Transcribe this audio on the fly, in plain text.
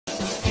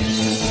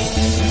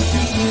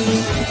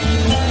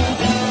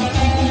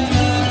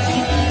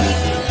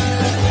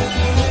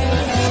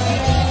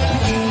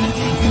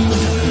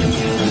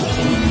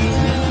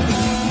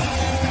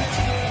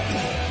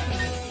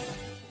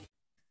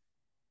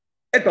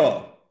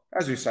though,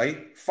 as we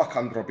say, fuck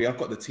Androbi. I've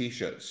got the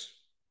t-shirts.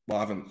 Well,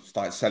 I haven't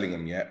started selling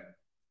them yet.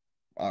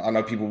 I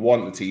know people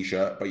want the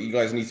t-shirt, but you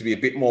guys need to be a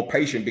bit more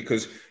patient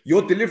because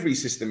your delivery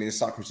system in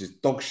Cyprus is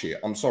dog shit.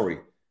 I'm sorry.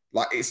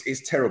 Like,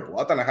 it's terrible.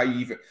 I don't know how you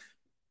even...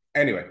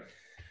 Anyway,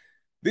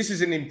 this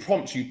is an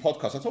impromptu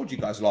podcast. I told you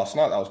guys last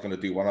night I was going to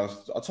do one.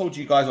 I told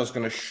you guys I was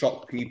going to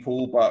shock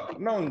people,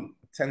 but no one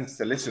tends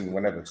to listen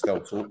whenever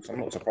Stell talks. I'm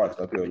not surprised.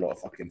 I do a lot of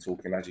fucking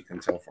talking, as you can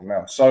tell from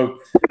now. So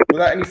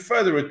without any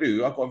further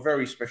ado, I've got a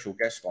very special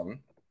guest on.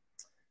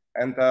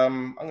 And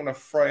I'm going to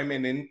throw him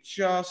in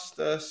just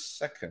a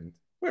second.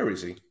 Where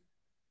is he?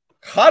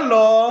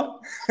 Hello!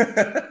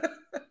 How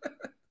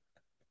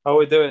are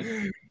we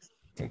doing?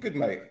 I'm good,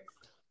 mate.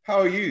 How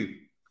are you?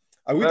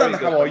 We've done the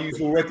how are yous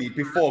already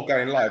before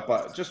going live,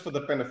 but just for the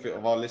benefit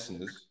of our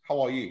listeners,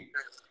 how are you?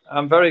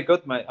 I'm very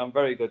good, mate. I'm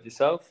very good.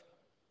 Yourself?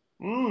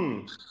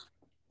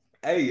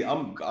 Hey,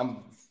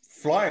 I'm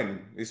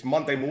flying. It's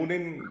Monday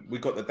morning. We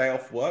got the day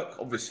off work,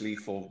 obviously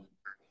for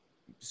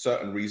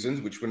certain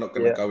reasons, which we're not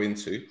going to go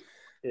into.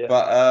 Yeah.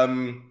 But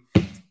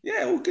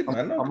yeah, all good,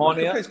 man.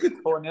 Omonoia, it's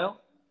good. 4-0.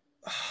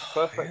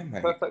 Perfect,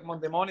 perfect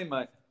Monday morning,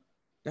 mate.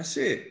 That's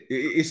it.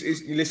 It's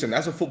listen,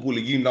 as a footballer,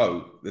 you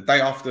know, the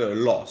day after a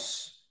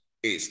loss,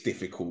 it's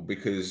difficult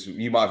because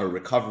you might have a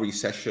recovery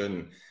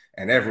session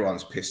and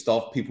everyone's pissed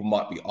off. People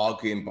might be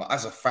arguing, but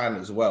as a fan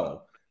as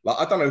well, like,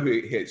 I don't know who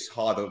it hits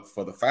harder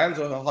for, the fans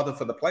or harder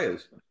for the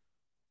players.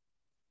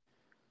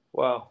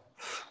 Well,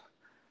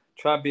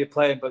 try and be a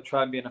player, but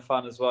try and be a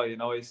fan as well. You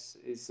know,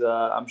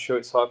 I'm sure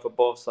it's hard for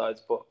both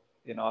sides, but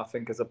you know, I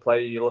think as a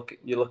player, you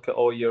look at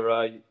all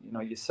your, you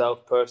know,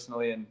 yourself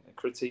personally and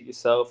critique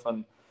yourself,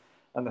 and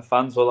the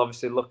fans will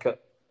obviously look at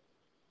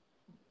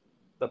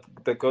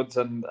the goods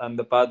and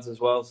the bads as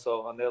well.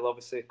 So, and they'll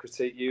obviously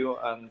critique you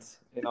and,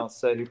 you know,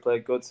 say who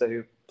played good, say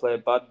who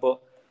played bad. But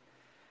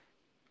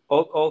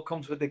all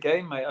comes with the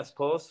game, mate, I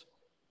suppose.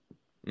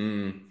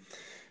 I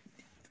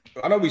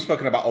know we've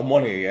spoken about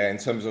Omonoia in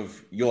terms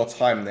of your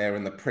time there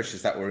and the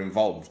pressures that were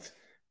involved.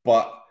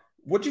 But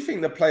what do you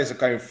think the players are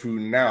going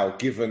through now,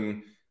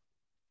 given,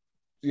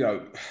 you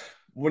know,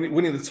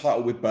 winning the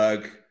title with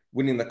Berg,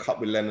 winning the cup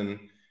with Lennon,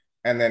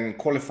 and then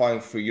qualifying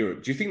for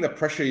Europe? Do you think the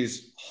pressure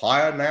is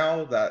higher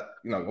now that,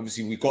 you know,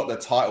 obviously we got the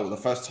title, the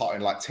first title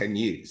in like 10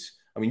 years?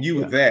 I mean, you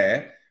were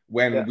there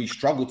when we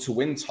struggled to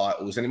win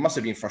titles, and it must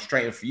have been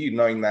frustrating for you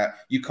knowing that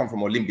you come from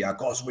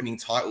Olympiacos, winning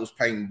titles,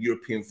 playing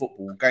European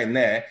football, going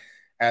there,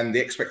 and the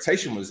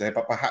expectation was there,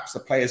 but perhaps the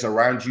players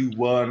around you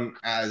weren't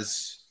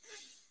as,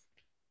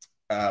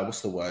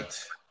 what's the word,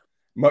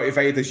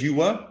 motivated as you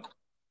were?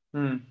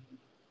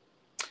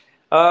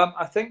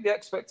 I think the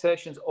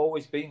expectation's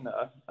always been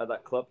there at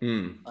that club,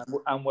 and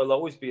will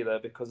always be there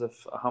because of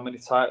how many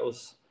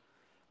titles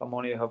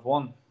Omonoia have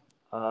won,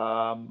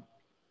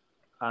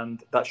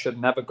 and that should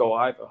never go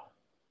either,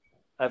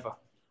 ever.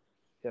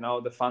 You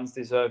know, the fans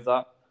deserve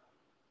that,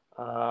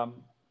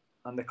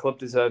 and the club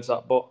deserves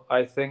that. But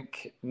I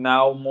think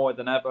now more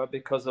than ever,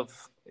 because of,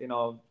 you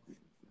know,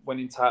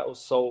 winning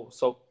titles so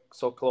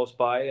close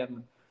by,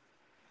 and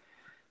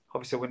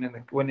obviously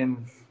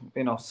winning,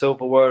 you know,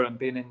 silverware and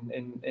being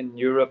in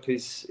Europe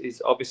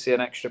is obviously an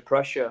extra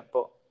pressure,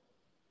 but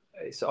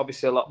it's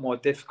obviously a lot more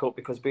difficult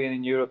because being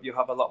in Europe, you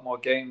have a lot more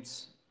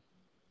games.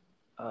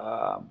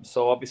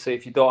 So obviously,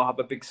 if you don't have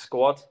a big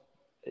squad,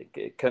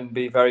 it can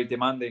be very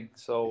demanding.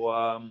 So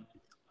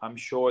I'm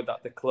sure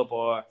that the club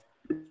are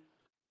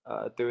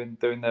doing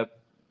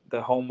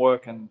their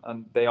homework,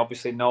 and they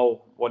obviously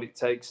know what it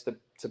takes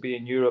to be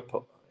in Europe.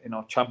 You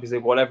know, Champions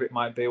League, whatever it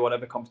might be,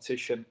 whatever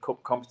competition,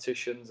 cup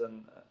competitions,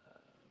 and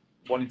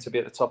wanting to be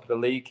at the top of the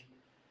league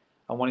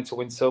and wanting to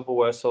win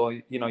silverware. So,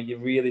 you know, you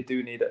really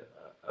do need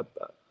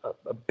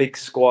a big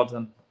squad,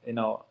 and, you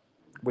know,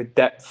 with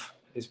depth,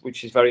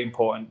 which is very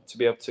important to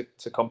be able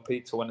to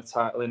compete to win a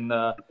title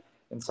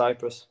in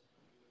Cyprus.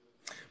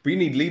 But you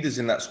need leaders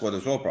in that squad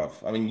as well, bruv.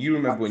 I mean, you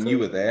remember when you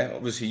were there,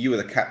 obviously you were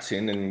the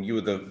captain and you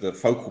were the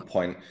focal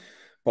point.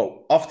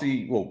 But after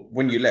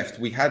when you left,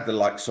 we had the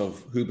likes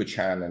of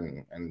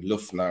Huberchan and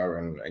Lufner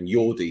and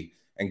Yordi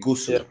and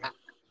Gusu. Yeah.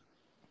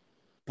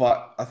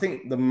 But I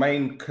think the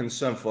main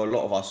concern for a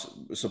lot of us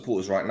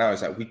supporters right now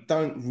is that we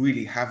don't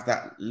really have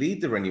that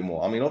leader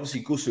anymore. I mean,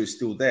 obviously Gusu is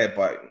still there,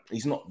 but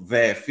he's not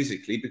there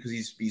physically because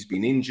he's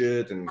been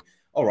injured, and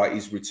all right,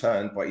 he's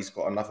returned, but he's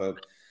got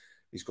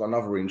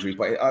another injury.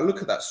 But I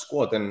look at that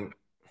squad, and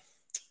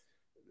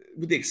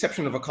with the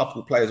exception of a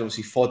couple of players,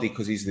 obviously Foddy,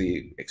 because he's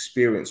the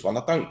experienced one,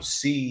 I don't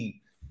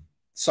see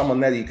someone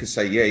there that you could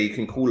say, yeah, you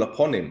can call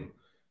upon him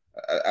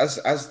as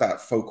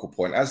that focal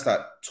point, as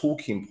that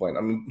talking point.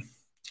 I mean,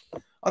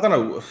 I don't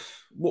know.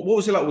 What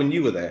was it like when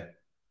you were there?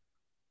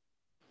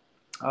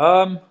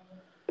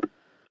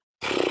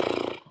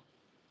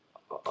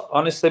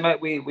 Honestly,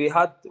 mate, we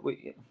had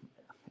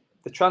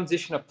the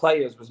transition of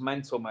players was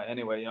mental, mate.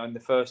 Anyway, you know, in the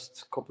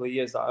first couple of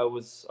years that I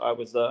was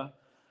there,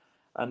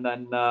 and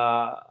then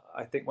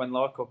I think when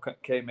Larko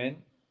came in,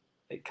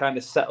 it kind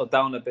of settled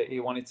down a bit. He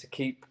wanted to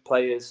keep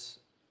players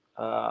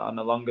on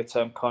a longer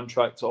term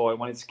contract, or he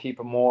wanted to keep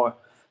a more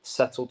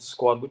settled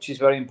squad, which is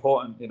very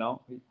important, you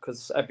know,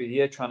 because every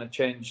year trying to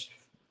change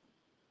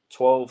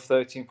 12,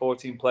 13,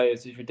 14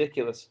 players is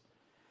ridiculous.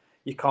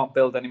 You can't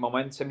build any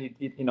momentum,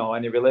 you know,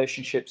 any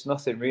relationships,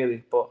 nothing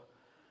really. But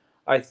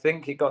I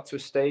think it got to a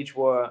stage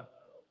where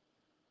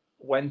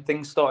when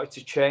things started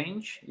to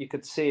change, you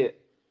could see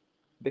it,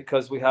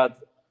 because we had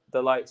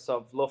the likes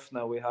of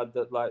Lufner, we had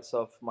the likes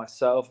of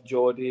myself,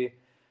 Jordi,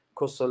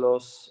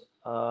 Kusalos,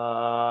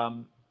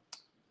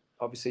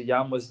 obviously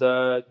Jan was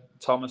there,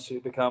 Thomas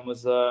Hubicam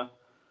was there,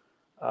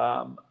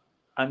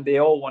 and they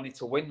all wanted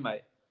to win,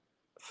 mate.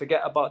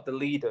 Forget about the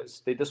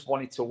leaders, they just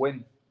wanted to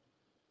win.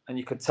 And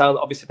you could tell,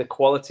 obviously, the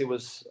quality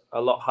was a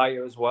lot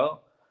higher as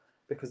well,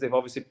 because they've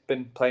obviously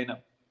been playing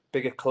at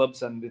bigger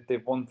clubs and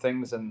they've won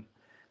things and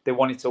they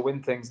wanted to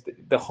win things.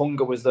 The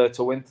hunger was there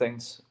to win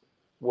things,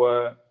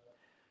 where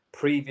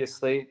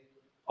previously,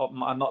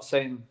 I'm not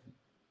saying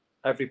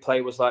every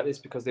player was like this,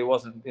 because there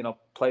wasn't, you know,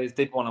 players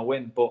did want to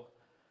win, but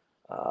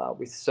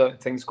with certain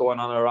things going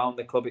on around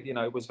the club, you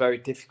know, it was very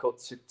difficult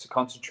to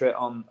concentrate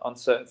on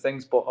certain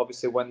things. But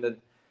obviously when the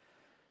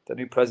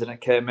new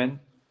president came in,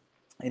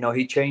 you know,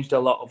 he changed a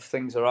lot of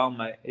things around,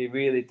 mate. He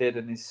really did,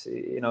 and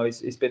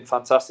he's been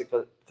fantastic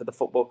for the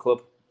football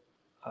club.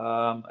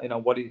 You know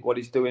what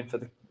he's doing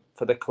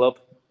for the club.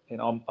 You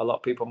know, a lot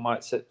of people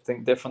might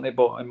think differently,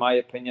 but in my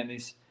opinion,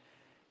 he's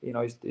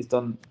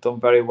done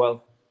very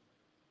well.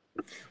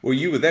 Well,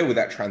 you were there with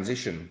that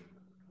transition.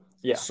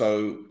 Yeah.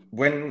 So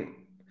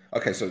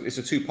so it's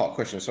a two-part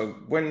question. So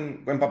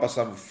when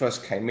Babaslav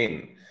first came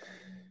in,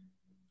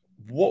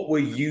 what were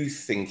you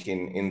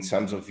thinking in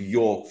terms of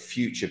your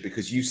future?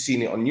 Because you've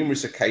seen it on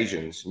numerous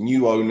occasions,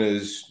 new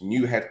owners,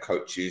 new head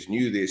coaches,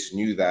 new this,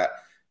 new that.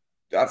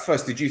 At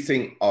first, did you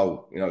think,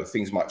 oh, you know,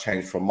 things might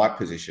change from my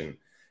position?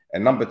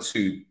 And number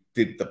two,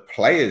 did the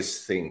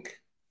players think,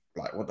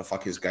 like, what the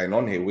fuck is going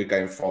on here? We're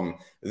going from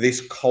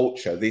this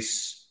culture,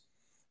 this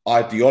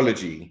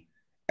ideology,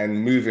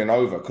 and moving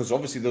over, because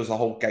obviously there was a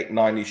whole Gate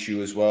 9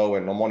 issue as well,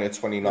 and Omonoia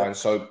 29. Yeah.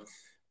 So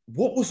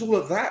what was all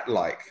of that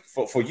like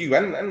for you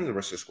and the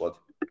rest of the squad?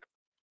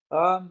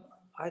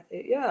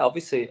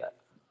 Obviously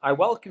I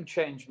welcome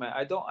change, mate.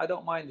 I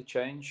don't mind the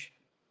change,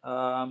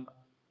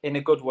 in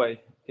a good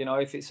way. You know,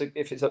 if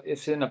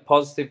it's in a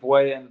positive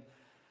way and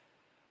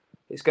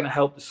it's going to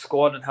help the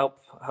squad and help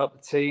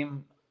the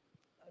team,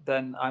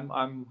 then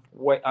I'm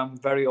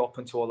very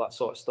open to all that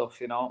sort of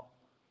stuff. You know,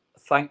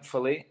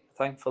 thankfully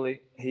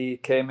he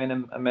came in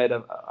and made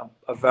a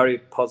very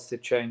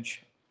positive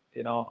change.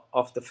 You know,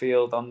 off the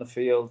field, on the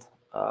field,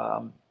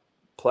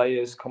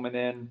 players coming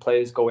in,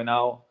 players going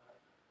out.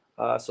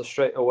 So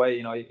straight away,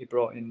 you know, he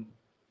brought in,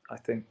 I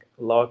think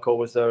Larko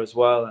was there as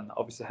well, and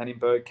obviously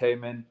Henningberg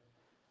came in.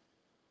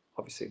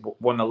 Obviously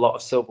won a lot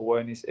of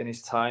silverware in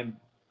his time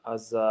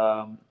as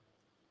a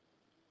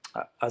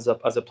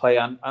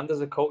player and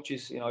as a coach.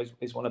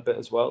 He's won a bit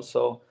as well.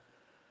 So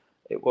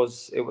it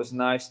was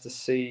nice to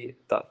see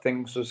that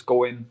things was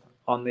going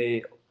on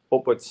the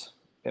upwards.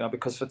 You know,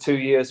 because for 2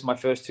 years, my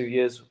first 2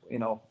 years, you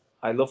know,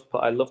 I loved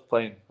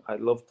playing. I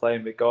loved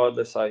playing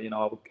regardless. I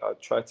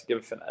try to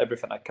give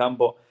everything I can,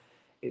 but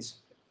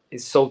it's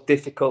so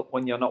difficult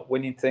when you're not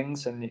winning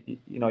things. And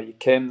you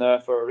came there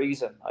for a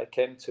reason. I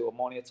came to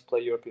Omonoia to play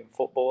European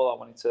football. I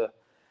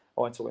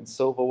wanted to win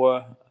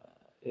silverware,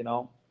 you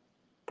know.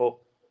 But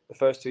the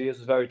first 2 years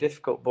was very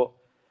difficult. But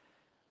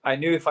I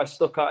knew if I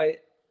stuck at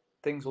it,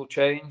 things will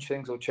change.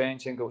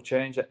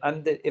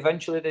 And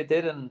eventually they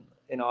did. And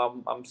you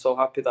know, I'm so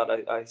happy that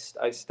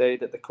I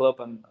stayed at the club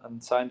and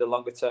signed a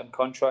longer term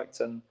contract,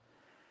 and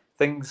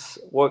things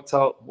worked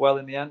out well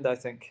in the end, I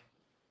think.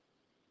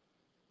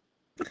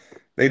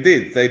 They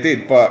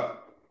did,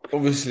 but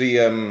obviously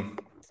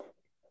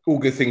all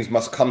good things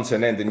must come to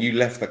an end, and you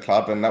left the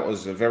club, and that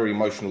was a very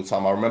emotional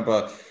time. I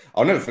remember,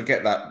 I'll never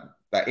forget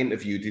that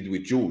interview you did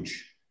with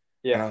George.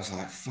 Yeah. And I was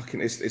like, fucking,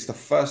 it's the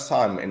first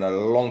time in a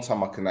long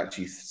time I can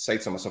actually say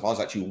to myself, I was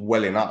actually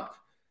welling up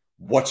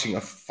watching a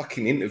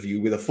fucking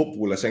interview with a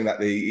footballer saying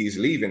that he's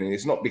leaving. And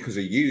it's not because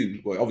of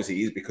you. Well, obviously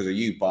it is because of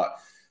you, but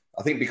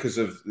I think because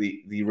of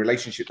the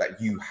relationship that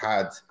you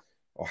had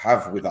or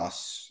have with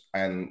us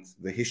and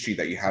the history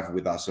that you have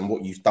with us and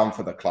what you've done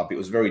for the club, it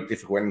was very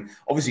difficult. And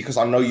obviously, because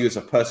I know you as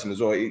a person as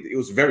well, it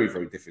was very,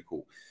 very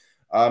difficult.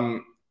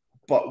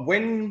 But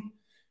when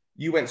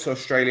you went to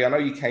Australia, I know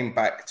you came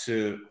back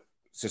to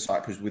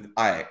Cyprus with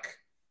AEK.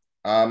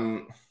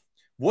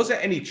 Was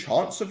there any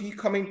chance of you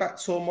coming back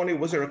to Omonoia?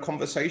 Was there a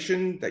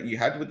conversation that you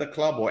had with the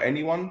club or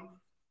anyone?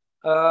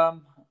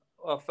 Well,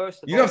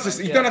 first of all, you don't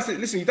have to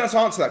listen. You don't have to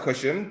answer that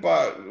question,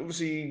 but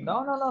obviously, no.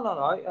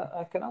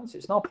 I can answer.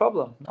 It's no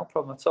problem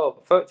at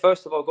all.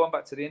 First of all, going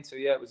back to the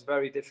interview, yeah, it was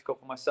very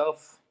difficult for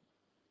myself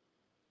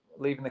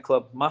leaving the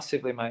club,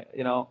 massively, mate.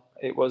 You know,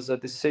 it was a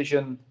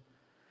decision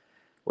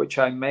which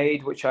I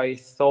made, which I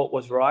thought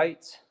was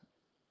right,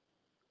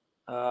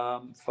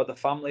 for the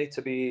family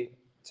to be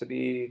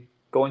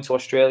going to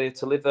Australia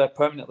to live there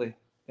permanently.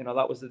 You know,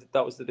 that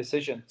was the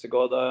decision, to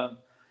go there and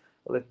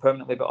live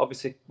permanently. But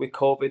obviously with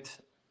COVID,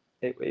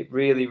 it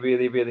really,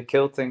 really, really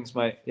killed things,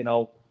 mate. You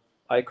know,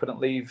 I couldn't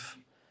leave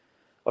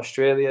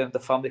Australia. The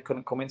family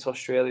couldn't come into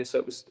Australia, so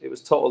it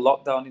was total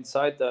lockdown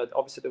inside there.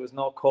 Obviously, there was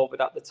no COVID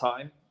at the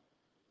time,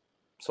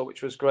 so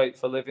which was great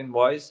for living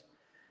wise.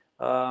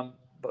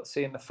 But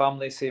seeing the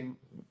family, seeing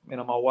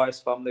my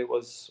wife's family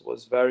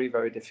was very,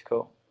 very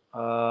difficult.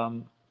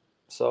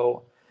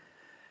 So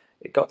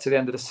it got to the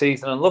end of the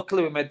season, and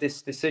luckily we made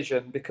this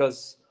decision,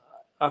 because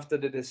after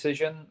the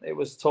decision, it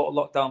was total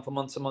lockdown for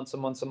months and months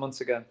and months and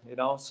months again.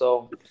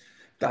 So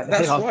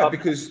that's right,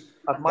 because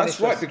I've managed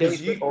to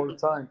escape you it all the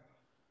time.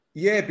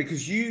 Yeah,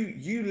 because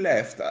you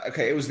left.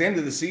 Okay, it was the end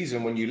of the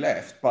season when you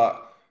left,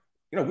 but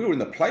we were in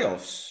the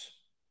playoffs.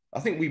 I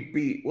think we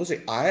beat, was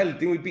it Ireland?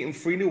 Didn't we beat them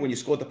 3-0 when you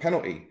scored the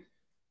penalty?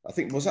 I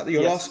think, was that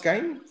your last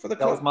game for the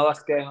club? That was my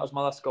last game. That was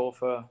my last goal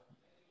for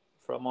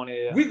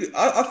Omonoia. Yeah.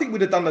 I think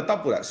we'd have done the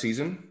double that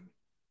season.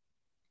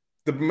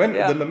 The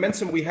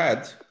momentum we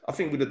had, I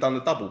think we'd have done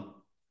the double.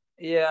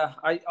 Yeah,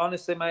 I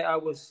honestly, mate, I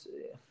was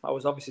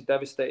obviously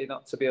devastated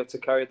not to be able to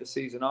carry the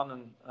season on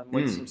and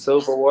win some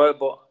silverware,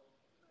 but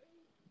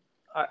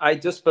I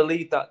just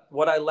believe that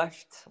when I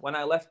left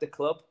the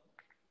club,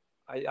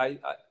 I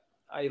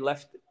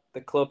left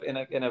the club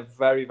in a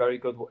very, very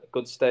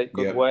good state,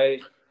 good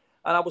way,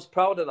 and I was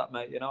proud of that,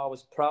 mate. I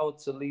was proud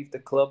to leave the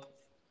club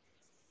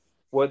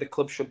where the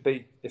club should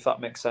be, if that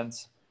makes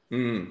sense.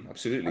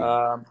 Absolutely.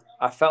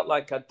 I felt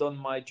like I'd done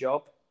my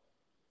job.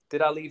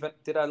 Did I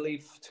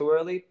leave too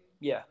early?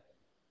 Yeah,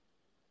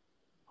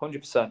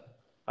 100%.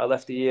 I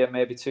left a year,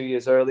 maybe 2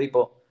 years early,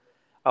 but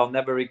I'll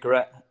never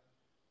regret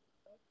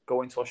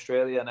going to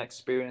Australia and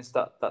experience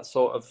that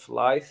sort of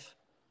life.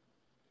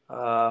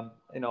 And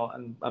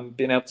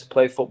being able to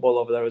play football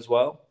over there as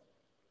well.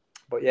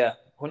 But yeah,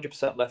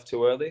 100% left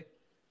too early.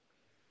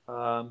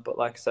 But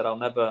like I said, I'll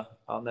never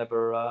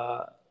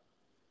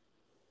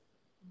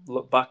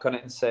look back on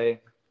it and say,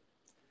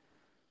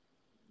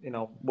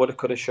 woulda,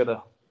 coulda,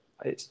 shoulda.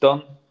 It's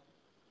done.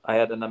 I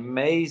had an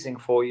amazing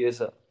 4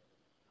 years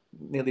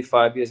nearly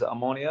 5 years at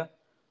Omonoia,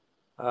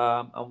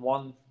 and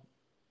one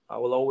I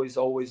will always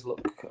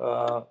look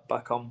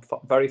back on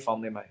very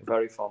fondly, mate.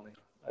 Very fondly,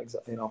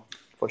 exactly.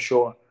 For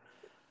sure.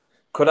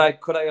 Could I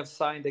have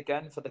signed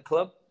again for the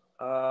club?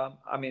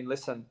 I mean,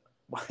 listen,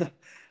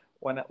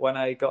 when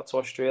I got to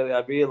Australia,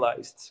 I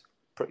realised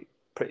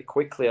pretty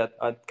quickly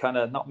I'd kind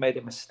of not made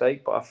a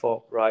mistake, but I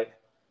thought, right,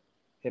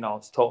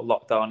 it's total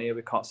lockdown here.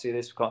 We can't see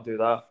this, we can't do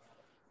that.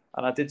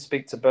 And I did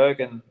speak to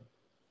Bergen,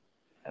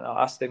 and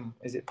I asked him,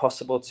 is it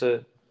possible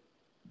to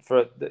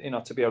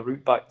be a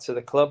route back to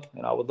the club?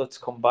 I would love to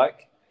come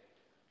back.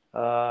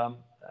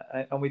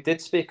 And we did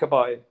speak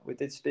about it.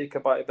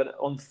 But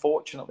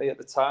unfortunately, at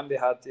the time, they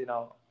had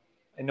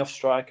enough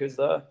strikers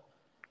there,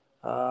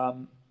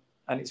 and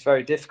it's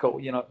very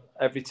difficult.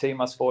 Every team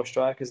has 4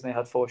 strikers, and they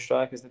had 4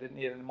 strikers. They didn't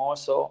need any more,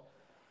 so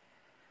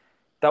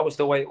that was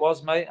the way it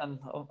was, mate. And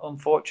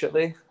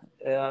unfortunately,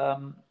 there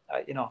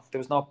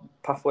was no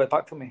pathway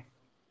back for me.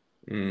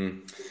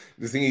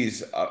 The thing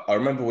is, I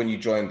remember when you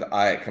joined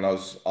Ajax, and I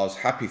was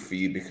happy for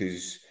you,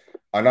 because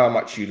I know how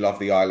much you love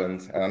the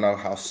island, and I know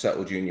how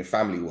settled you and your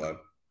family were.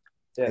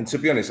 Yeah. And to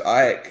be honest,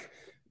 Ajax,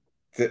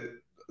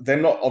 they're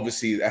not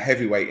obviously a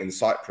heavyweight in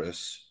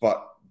Cyprus,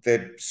 but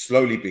they're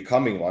slowly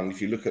becoming one. If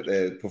you look at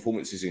their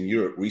performances in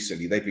Europe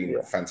recently, they've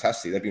been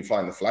fantastic. They've been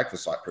flying the flag for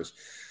Cyprus.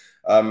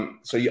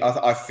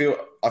 I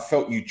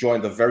felt you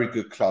joined a very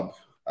good club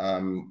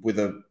with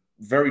a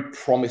very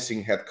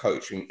promising head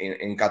coach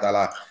in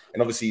Gadala,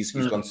 and obviously he's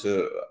gone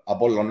to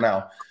Apollon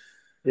now.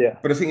 Yeah.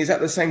 But the thing is,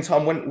 at the same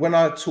time, when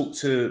I talk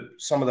to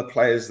some of the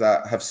players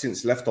that have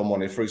since left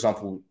Omonoia, for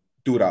example,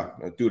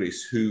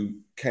 Duris, who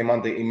came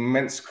under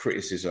immense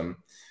criticism,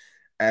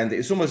 and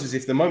it's almost as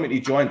if the moment he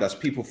joined us,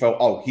 people felt,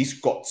 oh, he's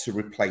got to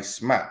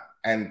replace Matt.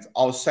 And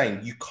I was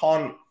saying, you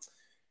can't.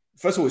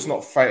 First of all, it's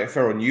not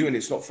fair on you, and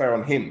it's not fair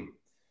on him,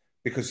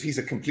 because he's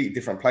a completely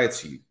different player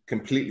to you.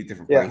 Completely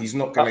different player. He's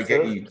not going to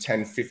get you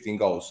 10, 15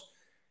 goals.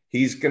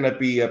 He's going to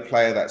be a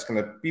player that's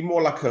going to be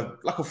more like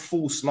a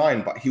false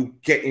 9, but he'll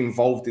get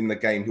involved in the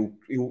game.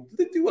 He'll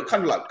do what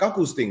kind of like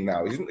Guggles thing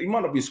now. He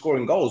might not be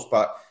scoring goals,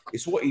 but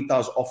it's what he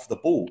does off the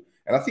ball.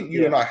 And I think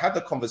you and I had the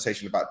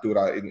conversation about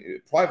Dura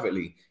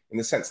privately, in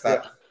the sense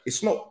that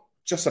it's not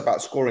just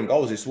about scoring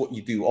goals, it's what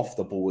you do off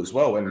the ball as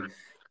well. And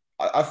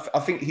I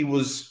think he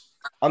was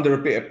under a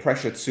bit of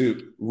pressure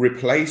to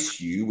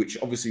replace you, which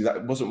obviously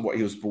that wasn't what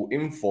he was brought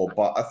in for.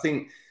 But I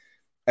think,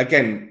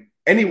 again,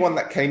 anyone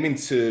that came in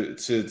to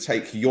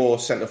take your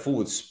centre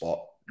forward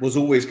spot was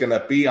always going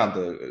to be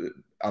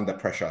under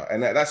pressure.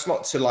 And that's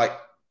not to, like,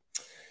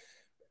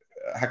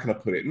 how can I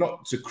put it?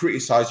 Not to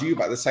criticize you,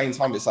 but at the same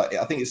time, it's like,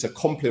 I think it's a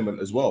compliment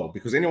as well,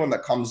 because anyone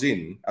that comes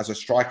in as a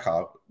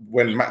striker,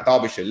 when Matt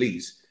Derbyshire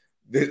leaves,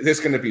 there's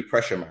going to be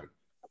pressure, man.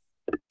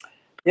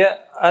 Yeah,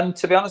 and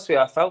to be honest with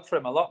you, I felt for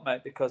him a lot,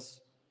 mate,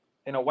 because,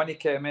 when he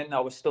came in, I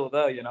was still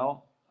there,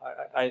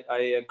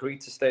 I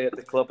agreed to stay at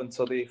the club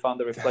until they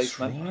found a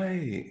replacement.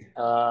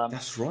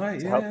 That's right.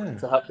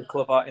 To help the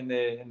club out in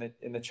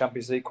the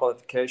Champions League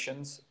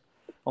qualifications.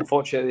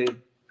 Unfortunately,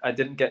 I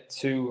didn't get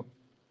to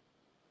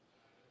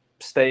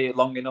stay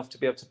long enough to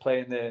be able to play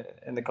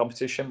in the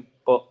competition.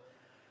 But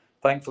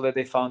thankfully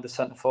they found a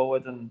centre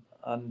forward, and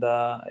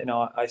you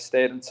know, I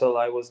stayed until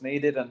I was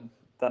needed, and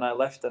then I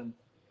left and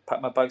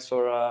packed my bags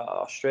for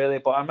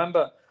Australia. But I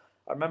remember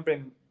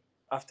him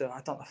after,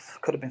 I don't know,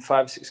 could have been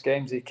 5 or 6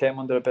 games. He came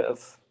under a bit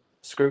of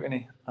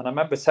scrutiny, and I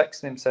remember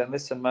texting him saying,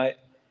 "Listen, mate,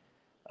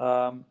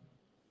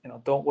 you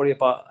know, don't worry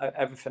about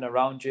everything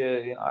around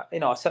you." You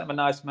know, I sent him a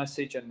nice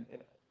message, and you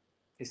know,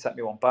 he sent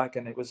me one back,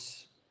 and it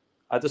was,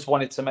 I just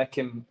wanted to make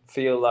him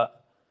feel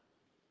that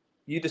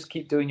you just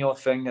keep doing your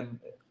thing, and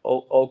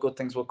all good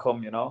things will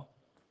come, you know,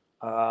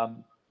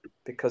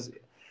 because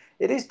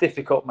it is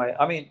difficult, mate.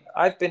 I mean,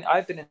 I've been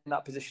in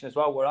that position as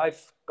well, where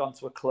I've gone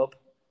to a club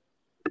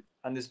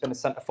and there's been a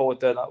centre forward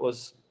there that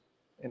was,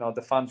 you know,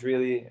 the fans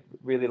really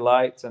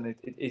liked, and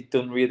it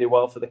done really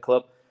well for the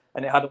club,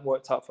 and it hadn't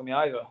worked out for me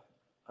either.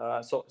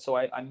 So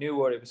I knew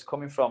where it was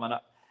coming from, and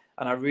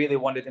I really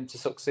wanted him to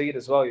succeed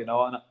as well, you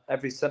know. And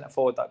every centre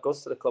forward that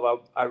goes to the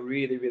club, I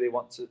really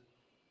want to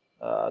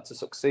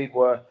succeed.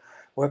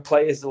 Where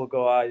players will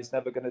go, he's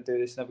never going to do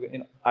this, never. You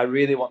know, I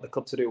really want the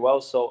club to do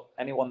well. So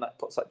anyone that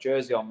puts that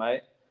jersey on,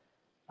 mate,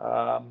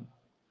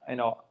 you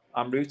know,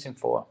 I'm rooting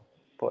for.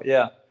 But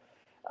yeah,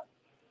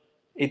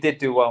 he did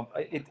do well.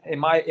 In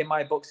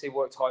my books, he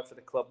worked hard for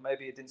the club.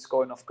 Maybe he didn't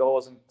score enough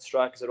goals, and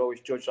strikers are always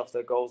judged off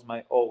their goals,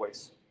 mate.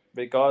 Always,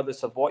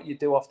 regardless of what you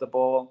do off the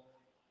ball.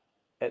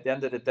 At the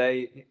end of the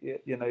day,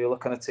 you know, you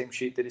look on a team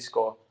sheet. Did he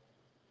score?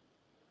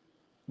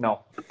 No.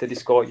 Did he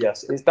score?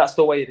 Yes. That's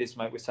the way it is,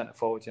 mate, with centre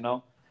forwards, you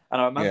know.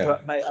 And I remember,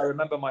 mate, I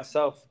remember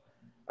myself.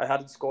 I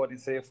hadn't scored in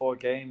 3 or 4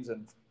 games,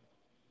 and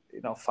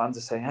you know, fans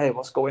are saying, "Hey,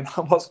 what's going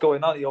on? What's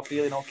going on? You're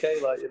feeling okay?"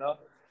 Like, you know.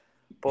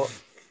 But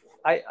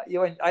I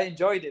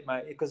enjoyed it,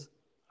 mate, because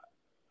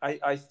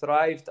I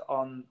thrived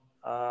on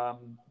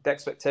the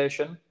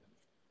expectation.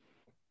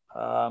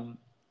 You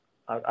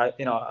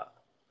know,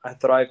 I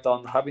thrived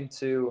on having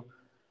to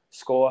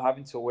score,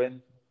 having to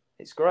win.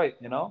 It's great,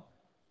 you know.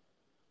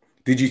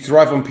 Did you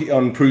thrive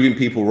on proving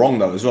people wrong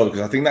though as well? Because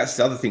I think that's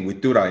the other thing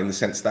with Dura, in the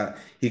sense that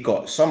he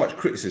got so much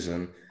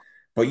criticism,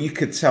 but you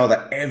could tell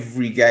that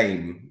every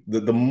game,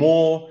 the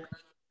more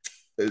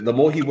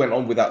he went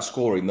on without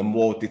scoring, the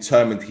more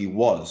determined he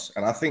was.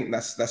 And I think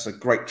that's a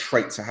great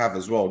trait to have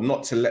as well,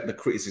 not to let the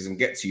criticism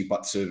get to you,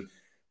 but to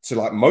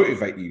like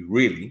motivate you,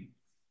 really.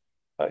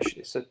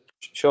 It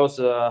shows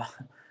a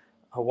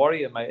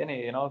warrior, mate, isn't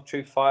he? You know,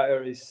 true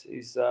fighter is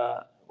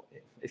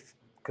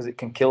because it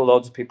can kill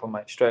loads of people,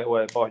 mate, straight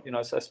away. But you know,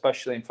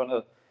 especially in front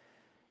of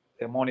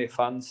the Omonoia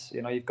fans,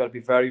 you know, you've got to be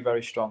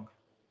very strong,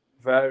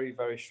 very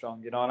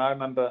strong. You know, and I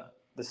remember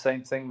the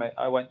same thing, mate.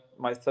 I went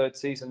my 3rd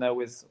season there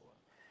with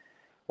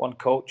one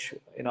coach.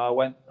 You know, I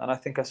went and I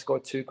think I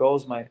scored 2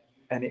 goals, mate,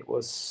 and it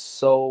was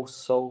so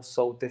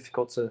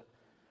difficult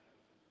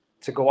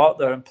to go out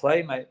there and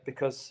play, mate,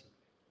 because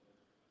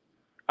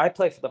I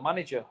play for the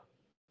manager,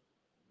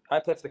 I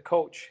play for the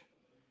coach.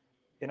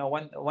 You know,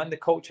 when the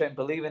coach ain't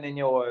believing in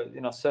your,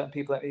 you know, certain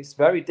people, it's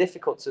very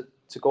difficult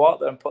to go out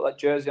there and put that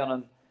jersey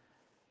on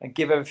and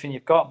give everything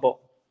you've got. But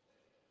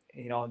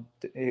you know,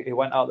 he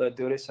went out there to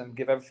do this and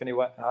give everything he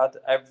had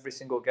every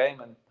single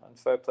game, and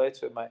fair play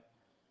to him, mate.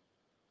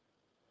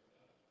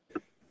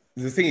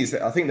 The thing is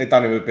that I think they've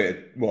done him a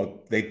bit. Well,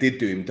 they did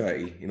do him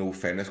dirty, in all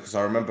fairness, because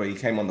I remember he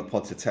came on the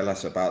pod to tell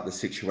us about the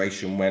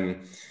situation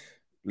when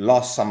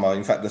last summer,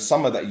 in fact, the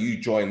summer that you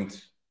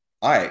joined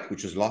Ajax,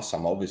 which was last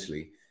summer,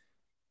 obviously.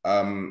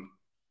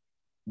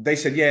 They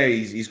said, yeah,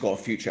 he's got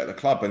a future at the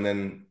club. And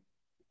then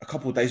a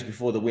couple of days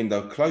before the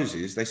window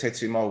closes, they said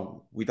to him,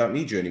 "Oh, we don't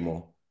need you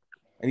anymore."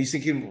 And he's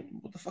thinking,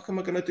 what the fuck am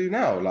I going to do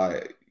now?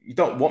 Like, you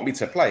don't want me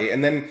to play.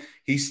 And then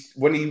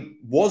when he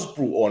was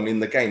brought on in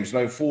the games,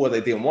 knowing full well they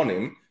didn't want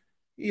him,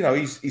 you know,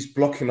 he's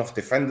blocking off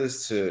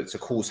defenders to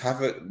cause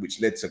havoc,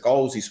 which led to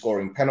goals. He's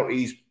scoring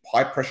penalties,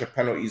 high pressure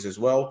penalties as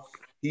well.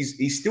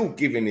 He's still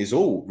giving his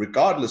all,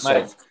 regardless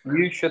of.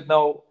 You should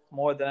know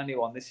more than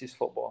anyone. This is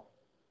football.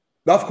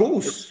 Of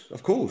course.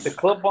 The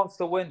club wants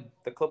to win.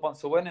 The club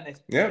wants to win, and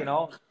if you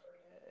know,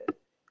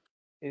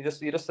 you're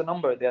just a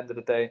number at the end of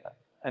the day.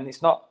 And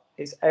it's not.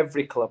 It's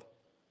every club,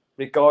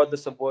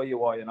 regardless of where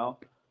you are. You know,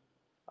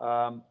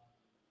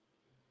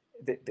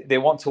 they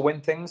want to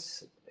win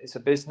things. It's a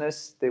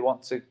business. They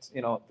want to,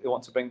 you know, they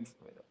want to bring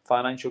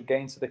financial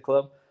gain to the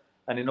club,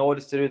 and in order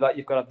to do that,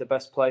 you've got to have the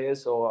best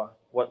players, or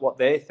what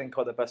they think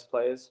are the best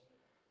players.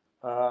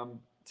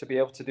 To be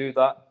able to do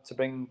that, to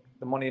bring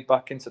the money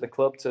back into the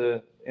club,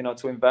 to, you know,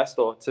 to invest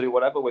or to do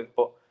whatever with.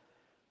 But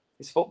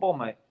it's football,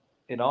 mate.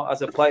 You know,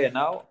 as a player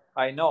now,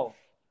 I know.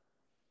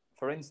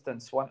 For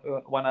instance,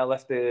 when I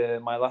left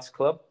my last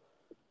club,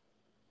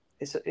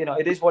 it's, you know,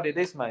 it is what it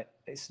is, mate.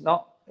 It's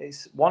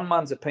one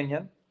man's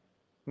opinion,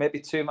 maybe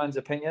 2 man's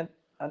opinion,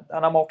 and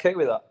I'm okay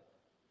with that.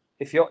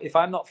 If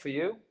I'm not for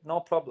you, no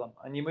problem,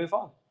 and you move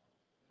on.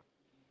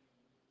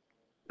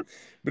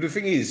 But the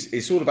thing is,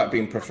 it's all about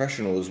being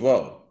professional as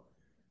well.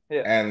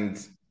 Yeah. And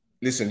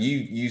listen,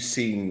 you've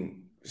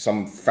seen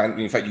some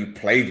in fact, you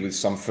played with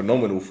some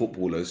phenomenal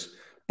footballers,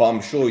 but I'm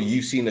sure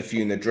you've seen a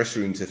few in the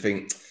dressing room to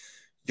think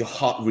your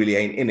heart really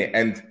ain't in it.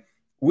 And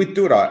with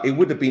Dura, it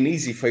would have been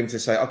easy for him to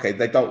say, okay,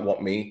 they don't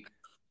want me.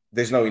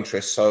 there's no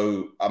interest,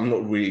 so I'm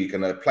not really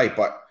going to play.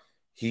 But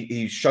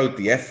he showed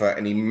the effort,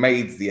 and he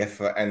made the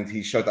effort, and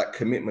he showed that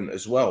commitment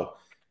as well.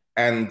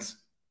 And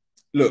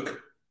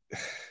look,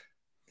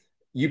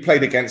 you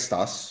played against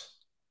us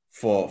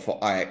for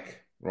AEK,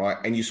 right?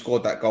 And you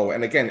scored that goal.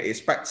 And again,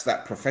 it's back to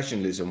that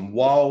professionalism.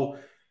 While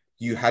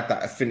you had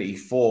that affinity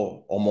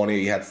for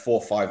Omonoia, you had 4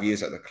 or 5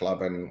 years at the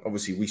club, and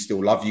obviously we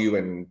still love you.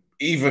 And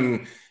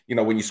even, you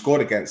know, when you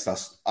scored against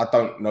us, I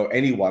don't know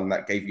anyone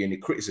that gave you any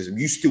criticism.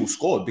 You still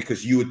scored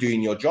because you were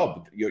doing your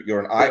job. You're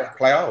an AEK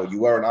player, or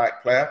you were an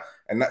AEK player,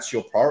 and that's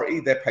your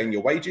priority. They're paying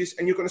your wages,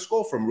 and you're going to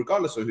score for them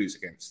regardless of who's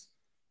against.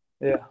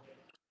 Yeah.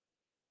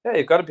 Yeah,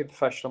 you've got to be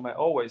professional, mate.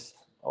 Always.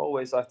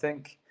 Always. I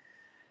think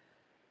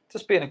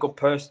just being a good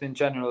person in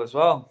general as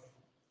well.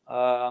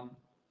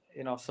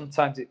 You know,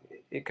 sometimes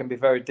it can be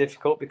very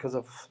difficult because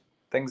of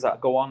things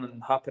that go on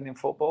and happen in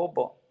football.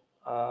 But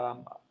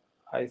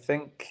I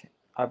think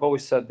I've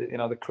always said that, you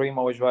know, the cream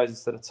always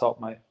rises to the top,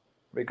 mate,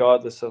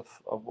 regardless of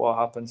what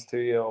happens to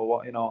you or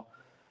what, you know,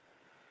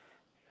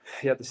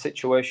 yeah, the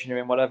situation you're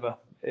in, whatever.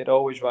 It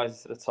always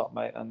rises to the top,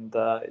 mate. And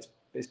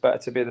it's better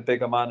to be the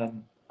bigger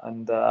man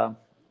and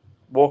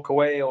walk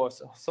away. Or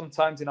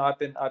sometimes, you know, I've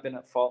been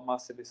at fault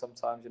massively.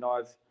 Sometimes, you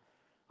know,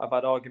 I've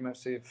had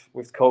arguments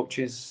with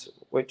coaches,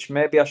 which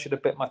maybe I should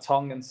have bit my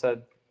tongue and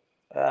said,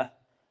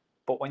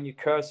 but when you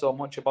care so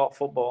much about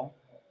football,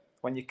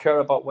 when you care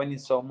about winning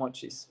so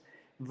much, it's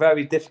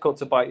very difficult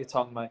to bite your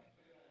tongue, mate.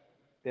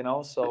 You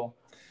know, so.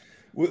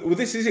 Well,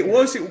 this is it.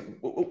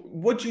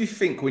 What do you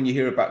think when you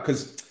hear about?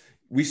 Because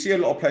we see a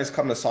lot of players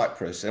come to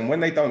Cyprus, and when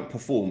they don't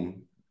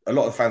perform, a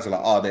lot of fans are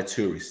like, "Oh, they're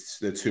tourists.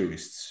 They're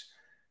tourists."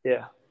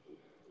 Yeah.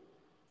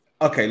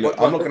 Okay, look,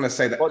 I'm not going to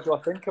say that. What do I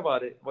think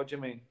about it? What do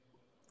you mean?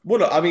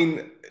 Well, look, I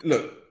mean,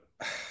 look,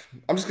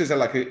 I'm just going to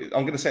say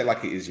I'm going to say it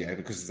like it is, yeah,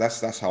 because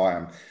that's how I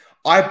am.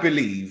 I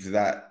believe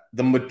that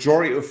the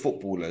majority of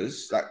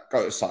footballers that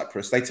go to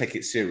Cyprus, they take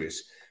it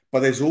serious, but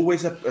there's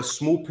always a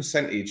small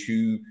percentage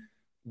who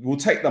will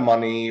take the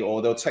money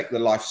or they'll take the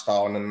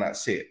lifestyle, and then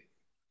that's it.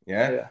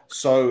 Yeah.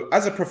 So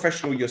as a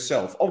professional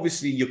yourself,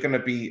 obviously you're going to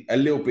be a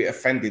little bit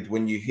offended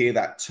when you hear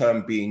that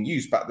term being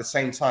used, but at the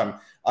same time,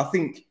 I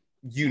think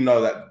you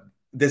know that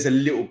there's a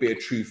little bit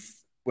of truth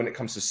when it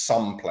comes to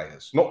some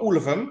players, not all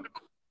of them,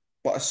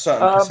 but a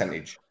certain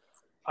percentage.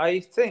 I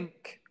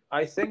think,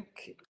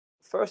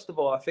 first of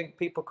all, I think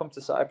people come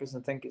to Cyprus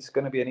and think it's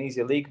going to be an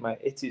easy league, mate.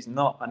 It is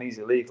not an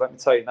easy league. Let me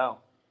tell you now.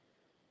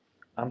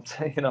 I've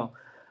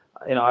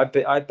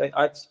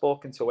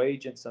spoken to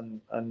agents and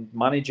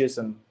managers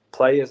and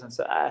players and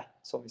said,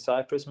 it's only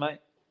Cyprus, mate.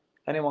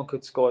 Anyone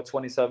could score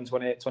 27,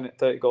 28, 20,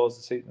 30 goals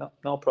a season.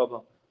 No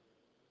problem.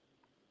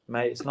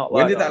 Mate, it's not like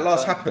that. When did that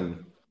last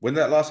happen? When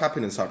did that last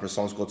happen in Cyprus?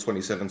 Someone scored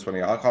 27,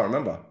 28. I can't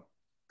remember.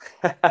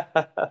 Stop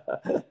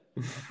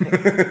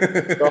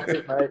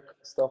it, mate.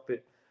 Stop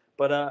it.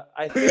 But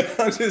I think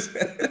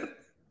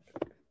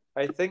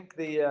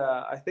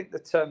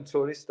the term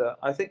tourista.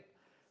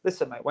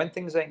 Listen, mate. When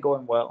things ain't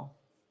going well,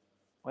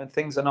 when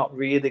things are not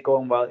really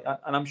going well,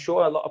 and I'm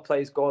sure a lot of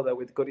players go there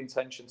with good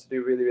intention to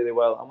do really, really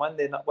well, and when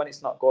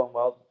it's not going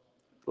well,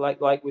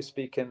 like we're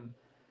speaking,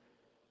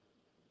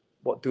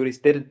 what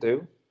Duris didn't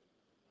do.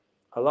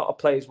 A lot of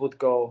players would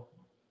go,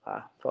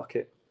 fuck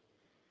it,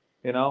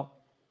 you know.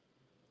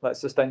 Let's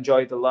just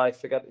enjoy the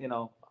life. Forget, you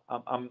know,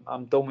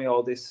 I'm done with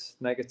all this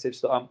negative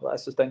stuff.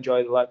 Let's just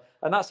enjoy the life,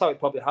 and that's how it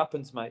probably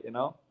happens, mate. You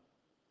know,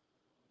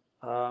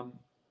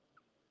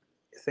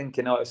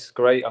 thinking, oh, it's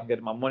great. I'm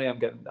getting my money. I've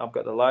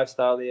got the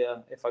lifestyle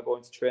here. If I go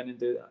into training,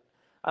 do that,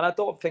 and I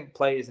don't think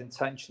players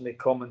intentionally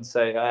come and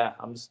say,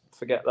 I'm just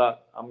forget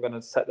that. I'm going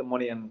to set the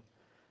money and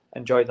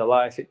enjoy the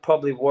life. It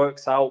probably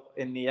works out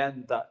in the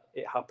end that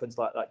it happens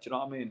like that. Do you know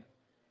what I mean?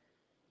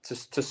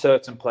 To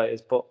certain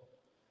players, but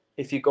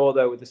if you go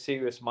there with a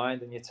serious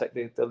mind and you take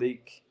the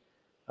league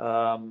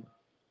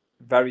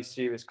very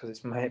serious, because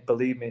it's, mate,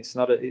 believe me, it's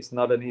not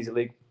an easy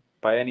league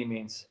by any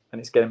means, and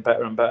it's getting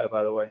better and better,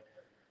 by the way.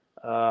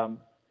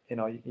 You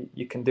know,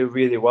 you can do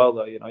really well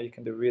though. You know, you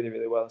can do really,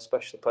 really well,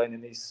 especially playing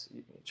in these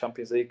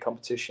Champions League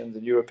competitions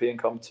and European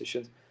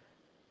competitions.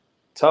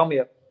 Tell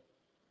me,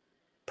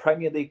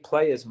 Premier League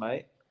players,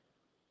 mate,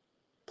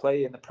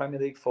 play in the Premier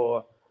League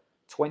for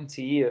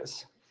 20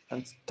 years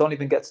and don't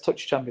even get to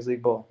touch Champions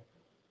League ball.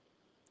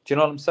 Do you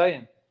know what I'm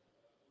saying?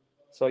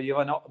 So you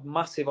have a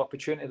massive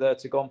opportunity there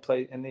to go and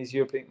play in these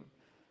European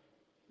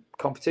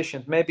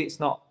competitions. Maybe it's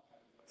not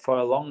for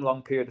a long,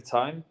 long period of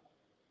time,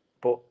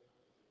 but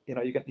you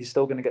know, you're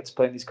still going to get to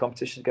play in these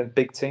competitions against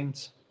big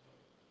teams.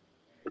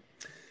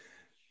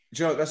 Do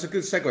you know, that's a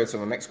good segue to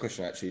my next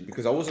question, actually,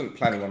 because I wasn't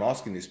planning on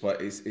asking this,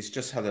 but I've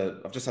just had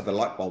the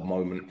light bulb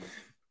moment.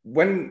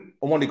 When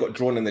Omonoia got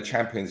drawn in the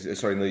Champions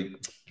League,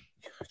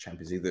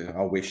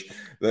 I wish,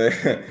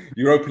 the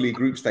Europa League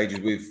group stages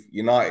with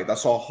United, I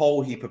saw a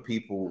whole heap of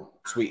people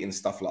tweeting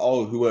stuff like,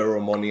 "Oh, who are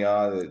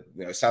Omonoia?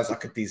 You know, it sounds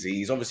like a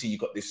disease." Obviously, you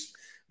got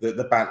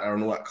the banter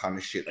and all that kind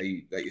of shit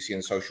that you see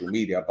on social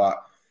media.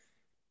 But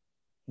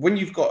when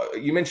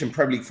you mentioned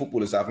Premier League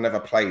footballers that have never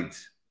played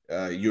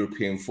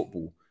European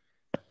football,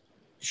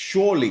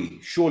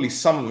 surely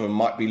some of them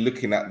might be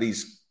looking at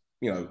these,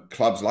 you know,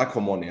 clubs like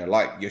Omonoia,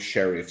 like your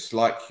Sheriffs,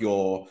 like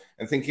your,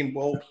 and thinking,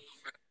 well,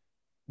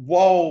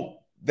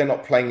 while they're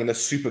not playing in a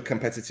super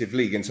competitive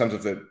league in terms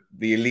of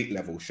the elite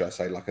level, should I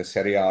say, like a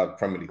Serie A,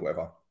 Premier League,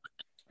 whatever,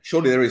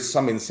 surely there is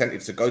some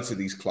incentive to go to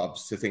these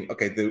clubs to think,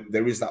 okay,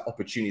 there is that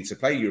opportunity to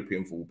play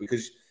European football,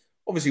 because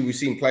obviously we've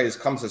seen players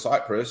come to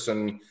Cyprus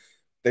and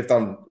they've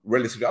done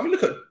relatively. I mean,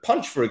 look at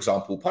Punch, for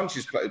example. Punch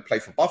has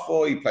played for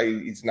Buffalo.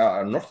 He's now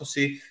at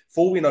Northosi.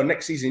 For all we know,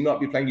 next season he might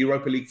be playing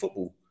Europa League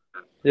football.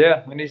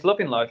 Yeah, and he's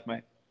loving life,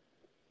 mate.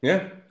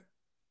 Yeah.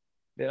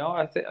 You know,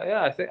 I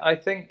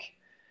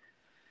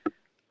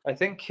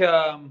think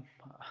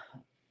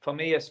for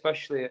me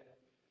especially,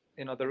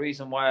 you know, the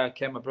reason why I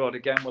came abroad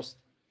again was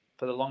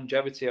for the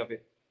longevity of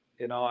it.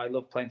 You know, I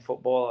love playing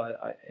football.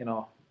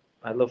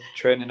 I love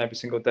training every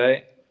single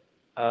day,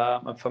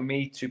 and for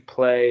me to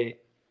play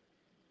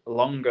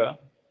longer,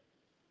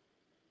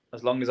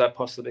 as long as I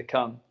possibly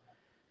can,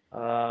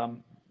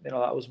 you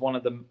know, that was one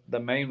of the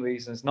main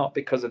reasons. Not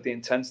because of the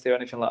intensity or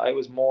anything like that. It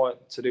was more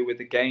to do with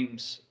the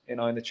games. You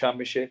know, in the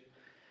Championship,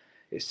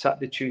 it's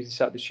Saturday,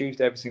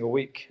 Tuesday every single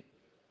week.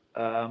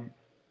 And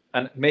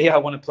me, I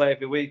want to play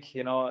every week.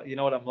 You know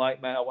what I'm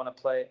like, mate. I want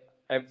to play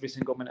every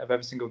single minute of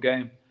every single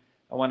game.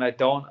 And when I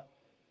don't,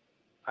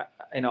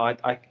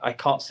 I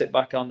can't sit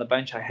back on the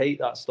bench. I hate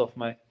that stuff,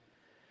 mate.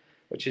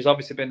 Which has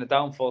obviously been a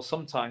downfall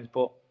sometimes.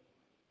 But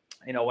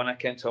you know, when I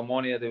came to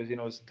Omonoia,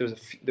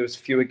 there was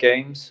fewer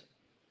games.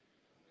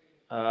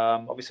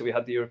 Obviously, we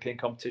had the European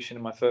competition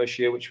in my first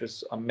year, which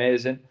was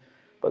amazing.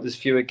 But there's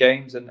fewer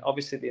games, and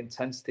obviously the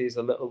intensity is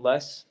a little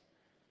less.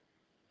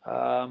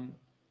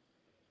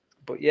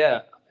 But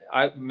yeah,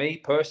 me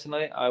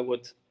personally, I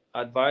would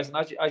advise, and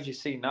as you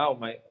see now,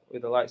 mate,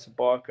 with the likes of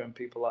Barker and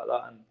people like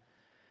that, and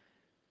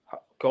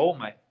go,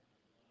 mate,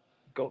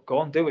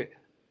 go and do it.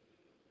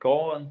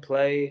 Go and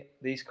play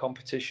these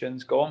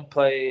competitions. Go and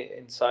play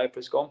in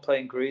Cyprus. Go and play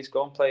in Greece.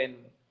 Go and play in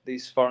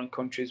these foreign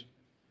countries.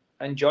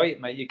 Enjoy it,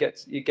 mate. You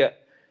get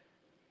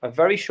a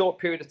very short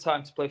period of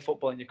time to play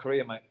football in your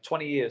career, mate.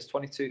 20 years,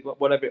 22,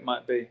 whatever it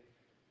might be.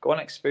 Go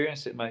and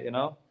experience it, mate. You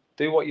know,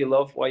 do what you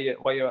love while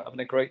you're having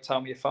a great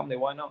time with your family.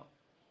 Why not?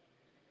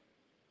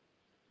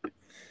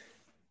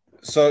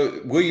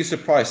 So, were you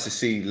surprised to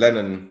see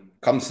Lennon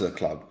come to the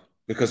club?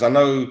 Because I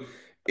know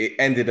it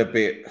ended a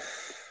bit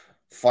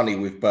funny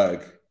with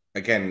Berg.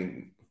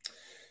 Again,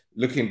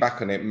 looking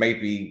back on it,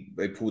 maybe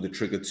they pulled the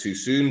trigger too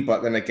soon.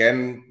 But then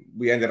again,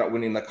 we ended up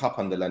winning the cup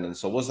under Lennon.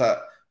 So, was that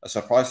a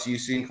surprise to you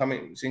seeing come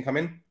in?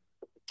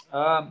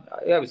 Yeah,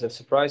 it was a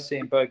surprise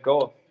seeing Berg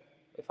go.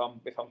 If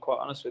I'm quite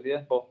honest with you,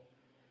 but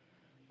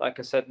like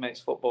I said, mate,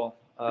 it's football,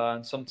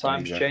 and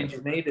sometimes change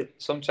is needed.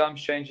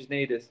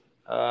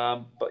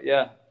 But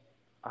yeah,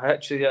 I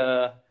actually,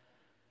 I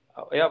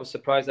was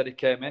surprised that he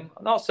came in.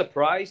 I'm not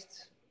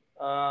surprised,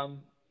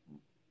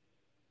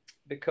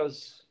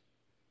 because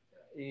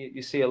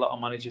you see a lot of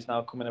managers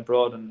now coming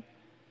abroad and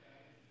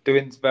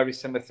doing very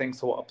similar things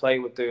to what a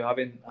player would do,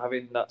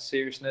 having that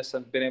seriousness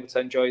and being able to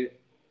enjoy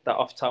that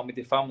off time with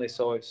your family.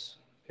 So it's,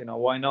 you know,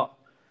 why not?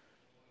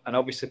 And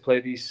obviously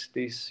play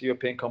these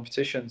European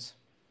competitions.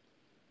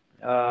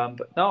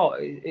 But no,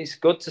 it's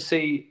good to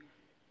see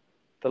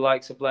the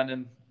likes of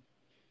Lennon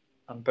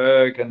and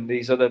Berg and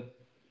these other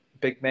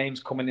big names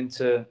coming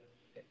into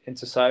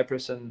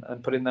Cyprus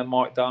and putting their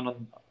mark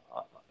down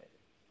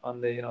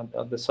on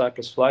the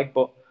Cyprus flag.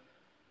 But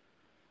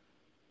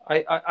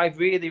I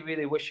really,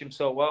 really wish him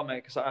so well,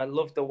 mate, because I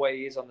love the way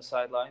he is on the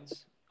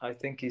sidelines. I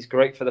think he's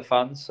great for the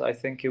fans. I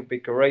think he'll be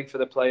great for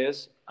the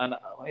players. And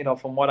you know,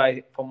 from what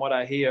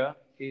I hear,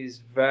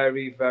 he's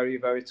very, very,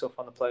 very tough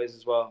on the players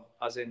as well,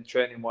 as in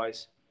training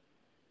wise.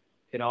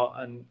 You know,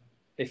 and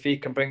if he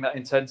can bring that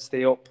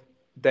intensity up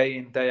day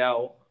in, day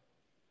out,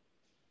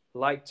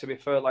 like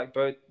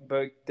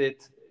Berg did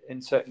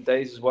in certain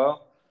days as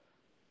well,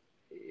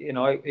 you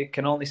know, it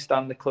can only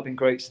stand the club in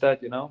great stead,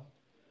 you know.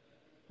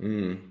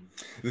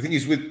 The thing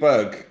is with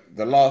Berg,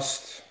 the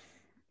last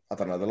 4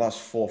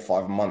 or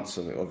 5 months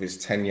of his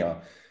tenure,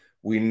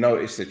 we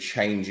noticed a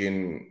change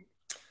in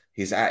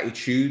his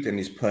attitude and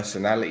his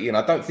personality. And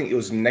I don't think it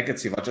was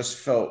negative. I just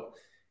felt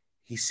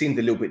he seemed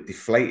a little bit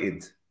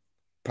deflated.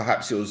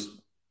 Perhaps it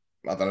was,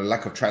 I don't know,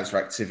 lack of transfer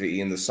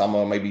activity in the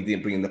summer. Maybe he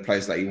didn't bring in the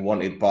players that he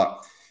wanted,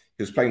 but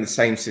he was playing the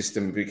same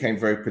system. It became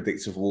very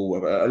predictable.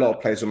 A lot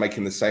of players were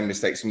making the same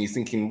mistakes, and you're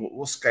thinking,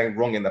 what's going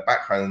wrong in the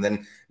background? And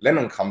then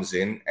Lennon comes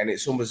in, and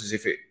it's almost as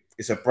if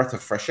it's a breath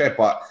of fresh air.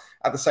 But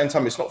at the same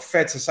time, it's not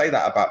fair to say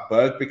that about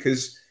Berg,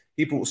 because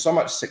he brought so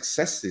much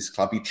success to this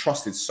club. He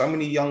trusted so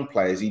many young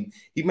players. He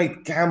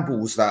made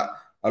gambles that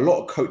a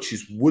lot of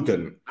coaches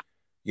wouldn't,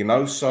 you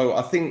know. So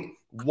I think,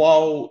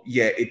 while,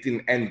 yeah, it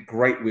didn't end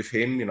great with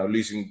him, you know,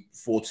 losing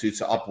 4-2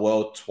 to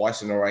Upworld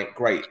twice in a row ain't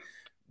great,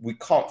 we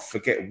can't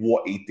forget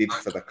what he did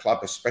for the club,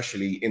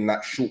 especially in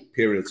that short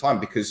period of time.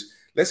 Because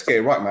let's get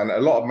it right, man, a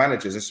lot of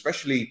managers,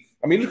 especially,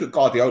 I mean, look at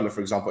Guardiola,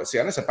 for example. See,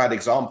 and that's a bad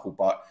example,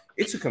 but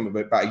it took him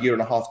about 1.5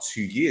 years,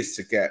 2 years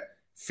to get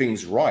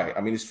things right.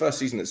 I mean, his first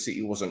season at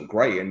City wasn't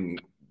great,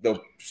 and they're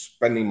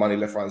spending money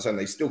left, right, and center.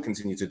 They still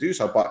continue to do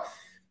so. But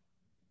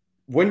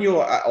when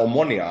you're at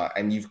Omonoia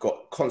and you've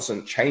got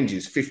constant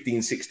changes,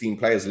 15, 16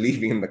 players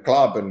leaving the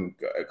club and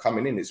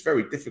coming in, it's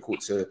very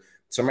difficult to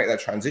make that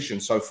transition.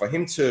 So for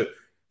him to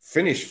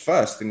finish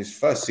first in his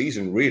first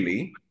season,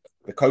 really,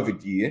 the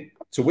COVID year,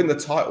 to win the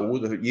title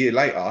the year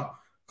later,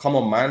 come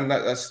on, man,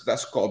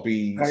 that's got to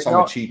be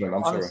some achievement.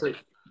 I'm honestly,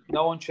 sorry.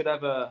 No one should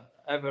ever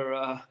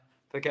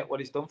forget what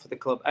he's done for the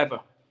club, ever.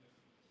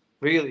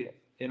 Really,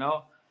 you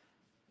know,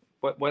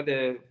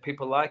 whether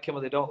people like him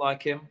or they don't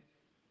like him,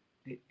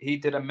 he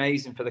did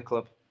amazing for the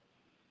club.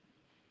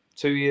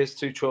 2 years,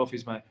 2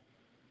 trophies, mate.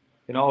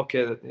 You know,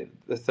 okay,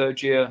 the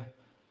third year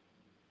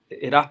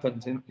it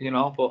happened, you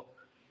know, but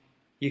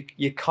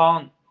you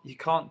can't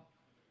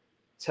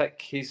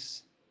take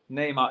his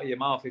name out of your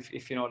mouth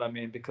if you know what I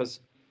mean, because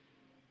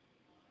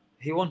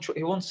he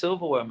won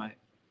silverware, mate.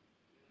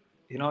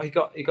 You know, he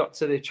got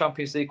to the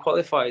Champions League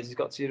qualifiers, he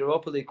got to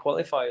Europa League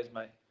qualifiers,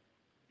 mate.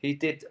 He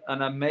did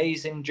an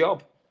amazing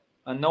job,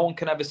 and no one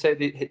can ever say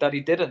that he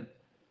didn't.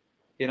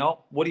 You know,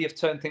 would he have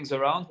turned things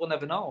around? We'll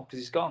never know because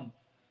he's gone.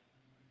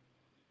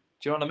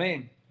 Do you know what I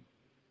mean?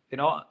 You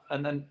know,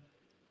 and then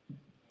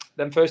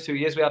them first 2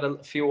 years we had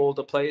a few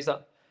older players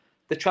that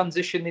the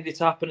transition needed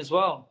to happen as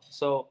well.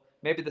 So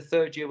maybe the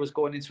third year was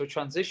going into a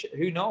transition.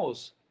 Who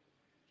knows?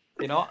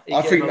 You know,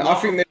 I think they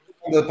threw him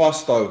under the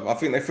bus, though. I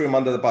think they threw him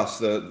under the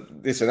bus.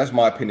 Listen, that's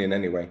my opinion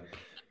anyway.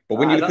 But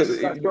when you look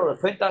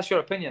at that's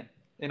your opinion.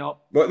 You know,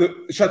 but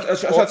shall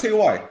I tell you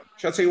why?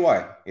 Shall I tell you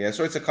why? Yeah,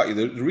 sorry to cut you.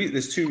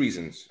 There's 2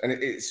 reasons, and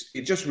it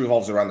just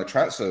revolves around the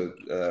transfer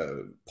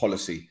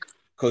policy.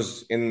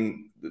 Because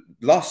in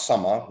last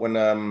summer,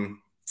 when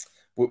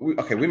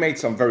we made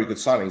some very good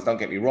signings. Don't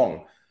get me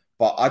wrong,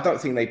 but I don't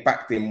think they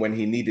backed him when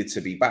he needed to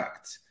be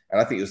backed,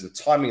 and I think it was the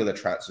timing of the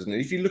transfers. And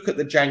if you look at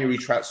the January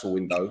transfer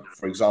window,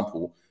 for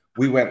example,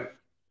 we went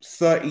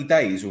 30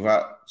 days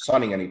without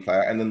signing any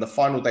player, and then the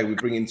final day we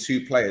bring in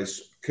 2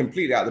 players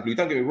completely out of the blue.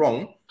 Don't get me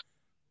wrong.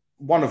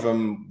 One of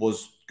them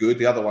was good.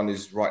 The other one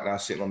is right now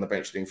sitting on the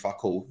bench doing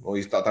fuck all. Or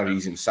I don't know,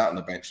 he's even sat on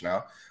the bench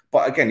now.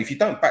 But again, if you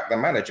don't back the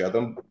manager,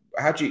 then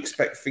how do you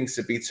expect things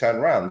to be turned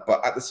around?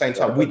 But at the same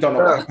time, we don't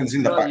know what happens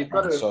in the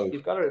background.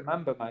 You've got to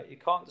remember, mate, you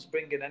can't just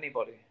bring in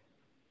anybody.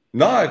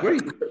 No, I agree.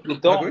 You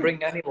don't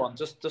bring anyone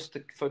just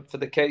for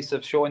the case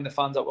of showing the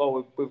fans that,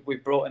 oh,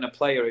 we've brought in a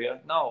player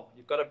here. No,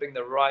 you've got to bring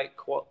the right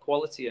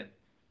quality in.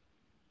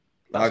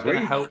 That's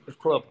going to help the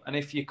club. And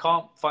if you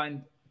can't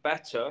find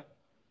better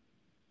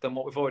than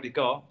what we've already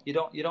got, you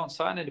don't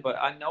sign anybody.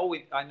 I know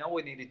we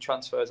needed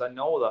transfers. I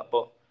know that,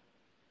 but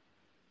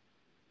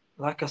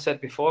like I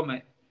said before,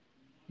 mate,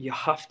 you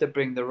have to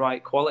bring the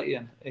right quality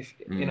in. If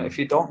you know, if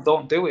you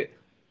don't do it,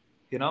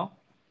 you know.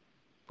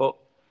 But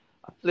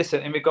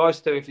listen, in regards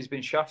to if he's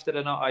been shafted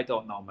or not, I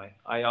don't know, mate.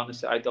 I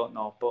honestly don't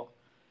know. But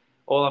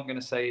all I'm going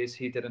to say is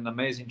he did an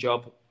amazing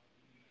job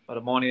at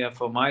Omonoia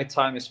for my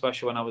time,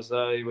 especially when I was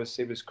there. He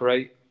was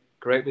great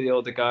with the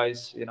older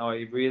guys. You know,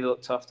 he really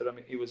looked after them.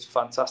 He was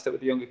fantastic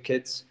with the younger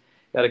kids.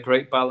 He had a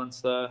great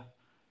balance there.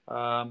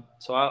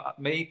 So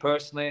me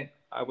personally,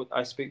 I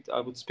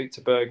would speak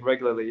to Berg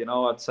regularly. You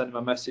know, I'd send him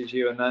a message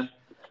here and then.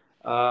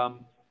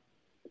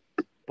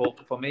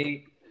 But for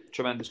me,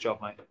 tremendous job,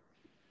 mate.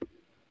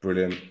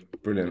 Brilliant.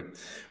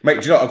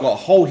 Mate, do you know, I've got a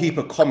whole heap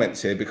of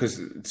comments here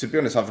because, to be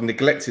honest, I've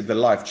neglected the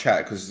live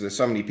chat because there's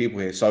so many people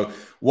here. So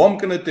what I'm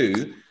going to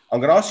do, I'm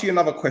going to ask you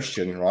another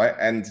question, right?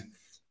 And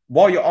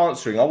while you're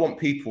answering, I want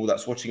people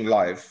that's watching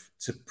live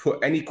to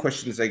put any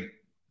questions they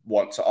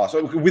want to ask,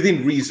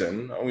 within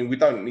reason. I mean, we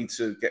don't need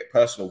to get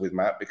personal with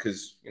Matt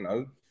because, you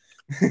know,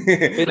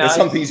 there's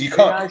some things you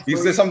can't.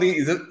 There's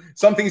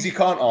some things you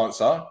can't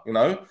answer, you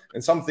know,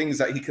 and some things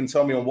that he can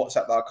tell me on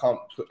WhatsApp that I can't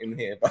put in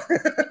here. But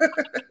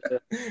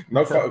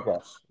no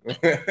photographs.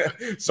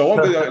 So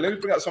let me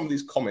bring out some of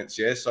these comments.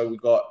 Yeah. So we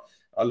got.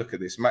 Oh, look at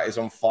this. Matt is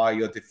on fire.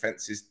 Your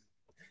defense is.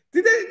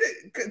 Did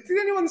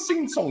anyone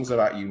sing songs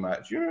about you,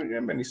 Matt? Do you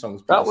remember any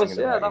songs? That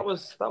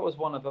was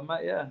one of them,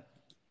 Matt. Yeah.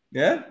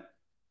 Yeah.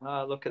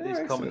 Look at these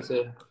comments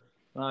here.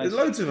 Nice. There's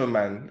loads of them,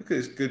 man. Look at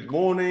this. Good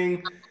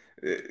morning.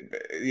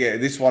 Yeah,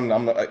 this one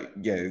I'm not.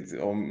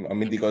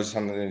 I'm Indigo's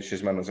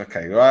Shizmanos.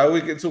 Okay, right.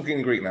 We're talking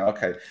in Greek now.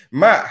 Okay,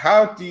 Matt,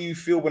 how do you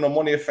feel when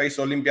Omonoia face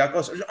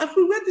Olympiacos? We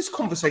had this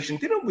conversation,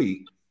 didn't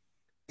we?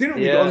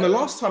 On the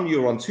last time you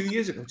were on 2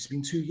 years ago? It's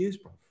been 2 years,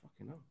 bro.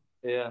 Fucking hell.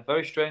 Yeah,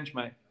 very strange,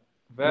 mate.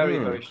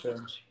 Very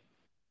strange.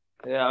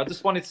 Yeah, I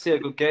just wanted to see a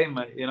good game,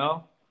 mate. You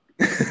know,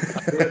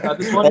 I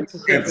just wanted to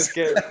see a good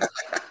game.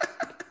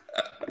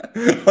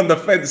 On the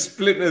fence,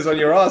 splinters on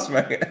your ass,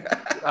 mate.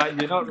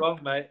 You're not wrong,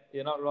 mate.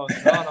 You're not wrong.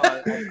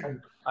 No,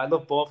 I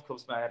love both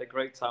clubs, mate. I had a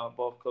great time at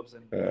both clubs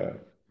and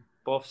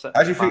both sets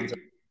of fans.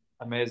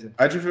 Amazing.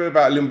 How do you feel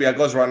about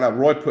Olympiacos right now?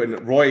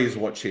 Roy is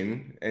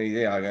watching, and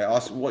yeah, I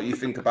ask what you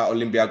think about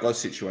Olympiacos'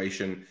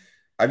 situation.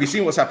 Have you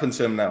seen what's happened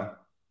to him now?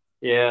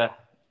 Yeah.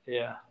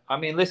 I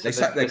mean, listen, they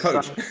sacked their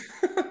coach.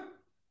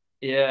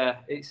 Yeah,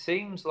 it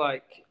seems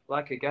like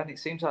again, it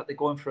seems like they're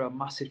going through a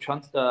massive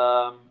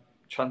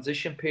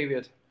transition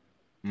period.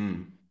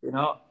 You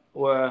know,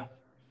 where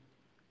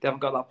they haven't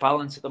got that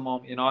balance at the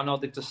moment. You know, I know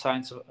they've just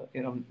signed some,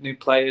 you know, new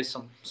players,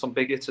 some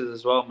big hitters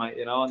as well, mate.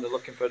 You know, and they're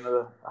looking for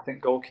another, I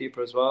think,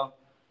 goalkeeper as well,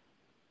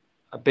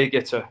 a big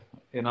hitter.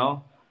 You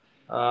know,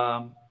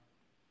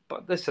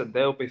 but listen,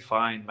 they'll be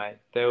fine, mate.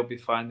 They'll be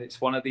fine.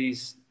 It's one of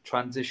these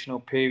transitional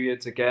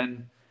periods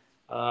again.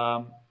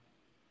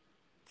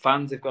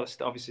 Fans have got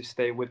to obviously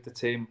stay with the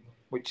team,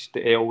 which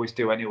they always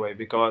do anyway,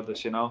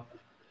 regardless. You know,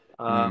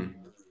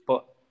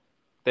 but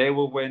they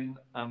will win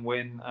and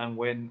win and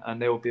win,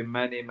 and there will be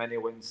many, many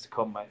wins to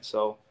come, mate.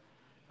 So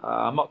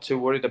I'm not too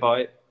worried about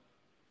it.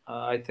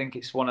 I think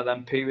it's one of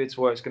them periods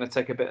where it's going to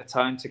take a bit of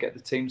time to get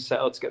the team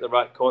settled, to get the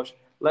right coach.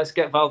 Let's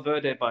get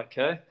Valverde back,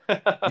 eh?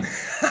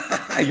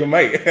 Your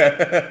mate.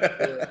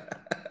 Yeah.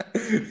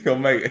 Your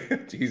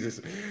mate.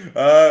 Jesus.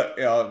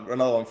 Yeah,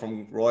 another one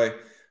from Roy.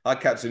 Hi,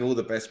 Captain. All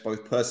the best,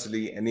 both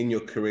personally and in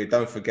your career.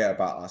 Don't forget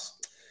about us.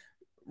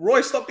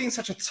 Roy, stop being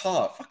such a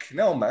tart. Fucking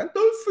hell, man.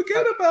 Don't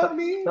forget about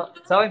me.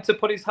 Tell him to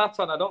put his hat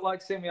on. I don't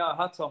like seeing me out of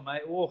hat on,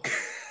 mate. Whoa.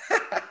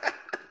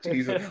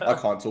 Jesus, I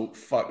can't talk.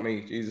 Fuck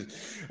me,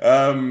 Jesus.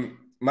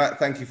 Matt,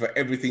 thank you for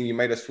everything. You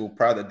made us feel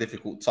proud at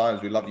difficult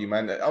times. We love you,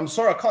 man. I'm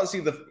sorry, I can't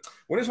see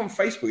when it's on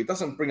Facebook, it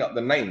doesn't bring up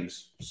the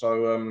names.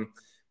 So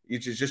you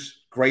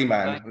just Grey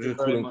Man. I'm just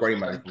calling him Grey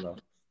Man from now.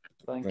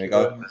 Thank there you.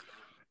 Go.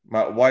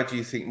 Matt, why do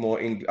you think more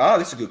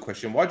this is a good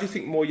question. Why do you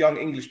think more young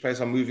English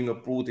players are moving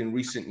abroad in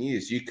recent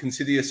years? You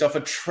consider yourself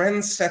a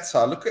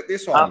trendsetter. Look at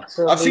this one.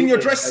 Absolutely, I've seen your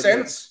dress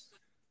sense.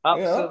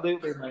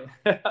 Absolutely, mate.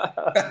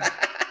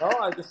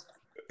 No,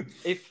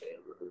 if,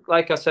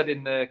 like I said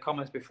in the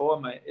comments before,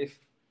 mate,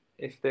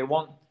 if they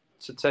want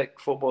to take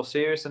football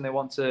serious and they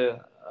want to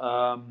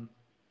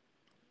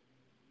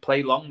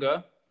play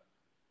longer,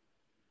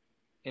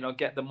 you know,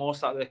 get the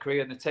most out of their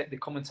career, and they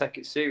come and take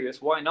it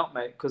serious, why not,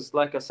 mate? Because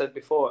like I said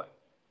before,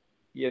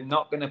 you're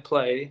not going to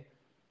play.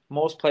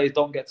 Most players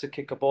don't get to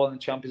kick a ball in the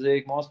Champions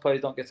League. Most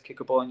players don't get to kick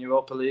a ball in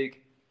Europa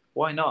League.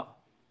 Why not?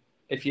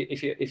 If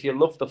you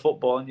love the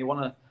football and you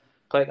want to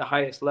play at the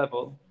highest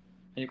level,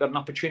 and you've got an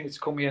opportunity to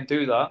come here and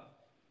do that,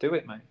 do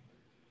it, mate.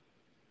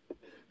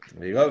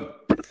 There you go.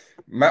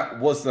 Matt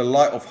was the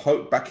light of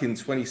hope back in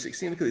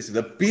 2016. Look at this,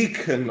 the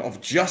beacon of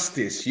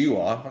justice.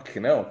 You are,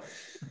 fucking hell.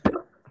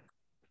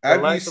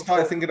 Have you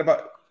started thinking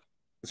about?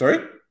 Sorry,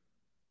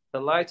 the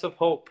light of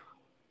hope.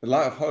 The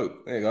light of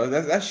hope. There you go.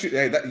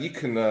 That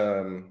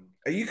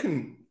you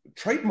can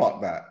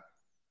trademark that.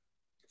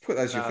 Put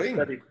that as your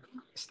thing.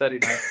 Steady,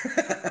 mate.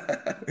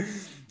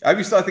 Have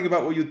you started thinking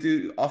about what you'll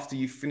do after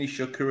you finish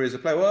your career as a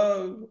player?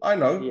 Well, I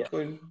know.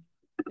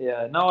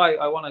 Yeah. No,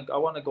 I want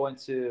to go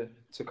into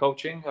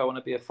coaching. I want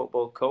to be a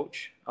football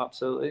coach.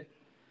 Absolutely.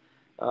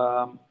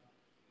 But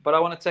I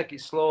want to take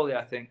it slowly.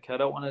 I think I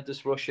don't want to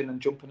just rush in and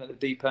jump in at the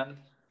deep end.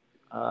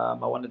 I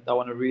want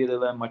to really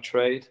learn my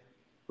trade.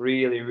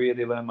 Really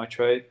learn my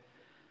trade,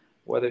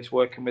 whether it's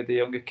working with the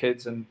younger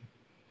kids and,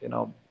 you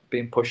know,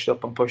 being pushed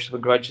up and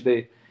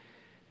gradually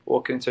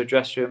walking into a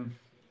dressing room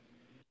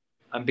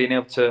and being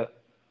able to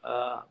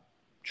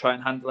try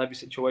and handle every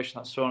situation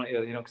that's thrown at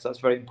you, you know, because that's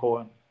very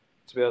important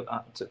to be able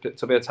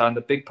to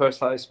handle big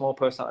personalities, small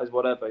personalities,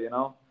 whatever, you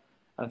know.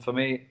 And for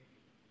me,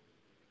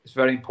 it's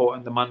very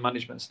important, the man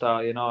management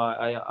style, you know.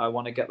 I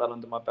want to get that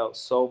under my belt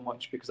so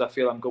much because I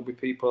feel I'm good with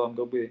people, I'm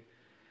good with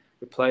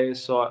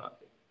players, so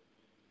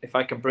if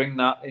I can bring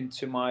that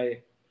into my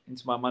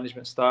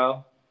management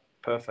style,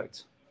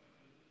 perfect.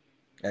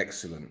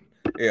 Excellent.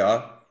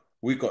 Yeah,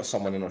 we've got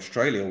someone in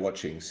Australia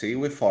watching. See,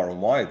 we're far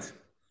and wide.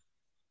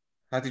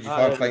 How did you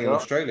find playing in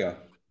Australia?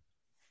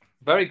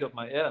 Very good,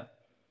 mate. Yeah,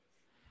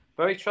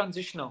 very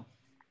transitional.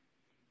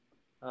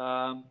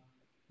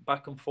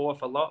 Back and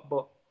forth a lot,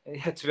 but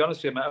yeah, to be honest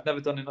with you, mate, I've never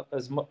done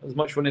as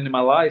much running in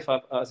my life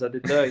as I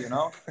did there. You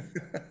know,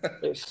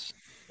 it's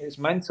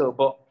mental,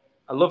 but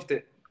I loved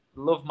it.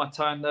 Loved my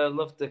time there.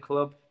 Loved the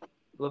club.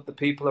 Loved the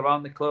people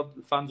around the club.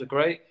 The fans are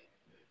great.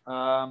 You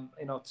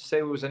know, to say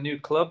it was a new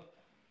club,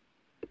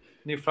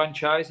 new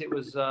franchise, it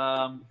was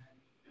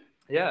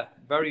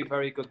very,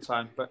 very good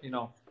time. But you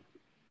know,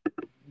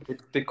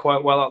 did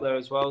quite well out there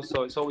as well.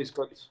 So it's always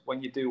good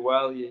when you do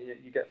well.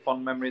 You get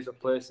fond memories of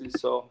places.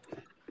 So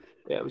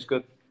yeah, it was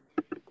good.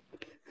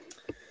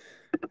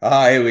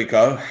 Here we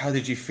go. How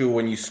did you feel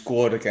when you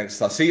scored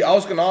against us? See, I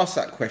was going to ask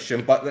that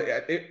question, but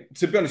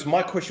to be honest,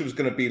 my question was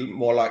going to be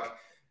more like,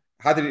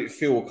 how did it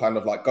feel kind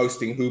of like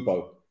ghosting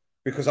Hubo?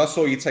 Because I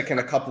saw you taking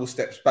a couple of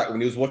steps back when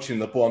he was watching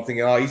the ball. I'm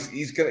thinking, oh,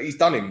 he's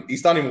done him.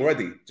 He's done him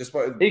already. Just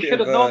he should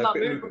have known that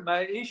movement,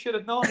 mate. He should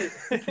have known it.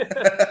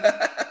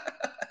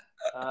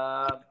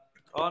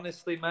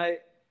 Honestly, mate,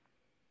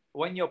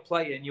 when you're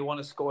playing, you want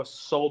to score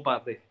so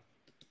badly.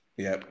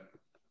 Yep. Do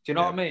you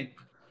know what I mean?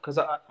 Because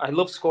I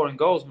love scoring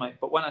goals, mate.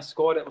 But when I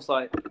scored, it was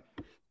like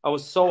I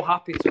was so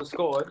happy to have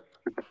scored.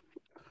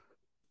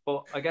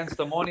 But against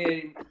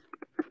Omonoia,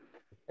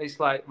 it's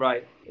like,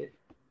 right,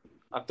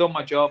 I've done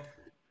my job.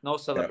 No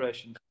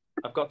celebration.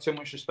 Yep. I've got too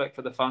much respect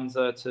for the fans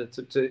there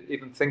to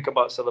even think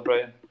about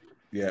celebrating.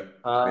 Yeah.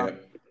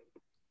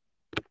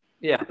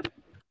 Yeah.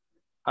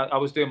 I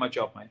was doing my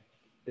job, mate.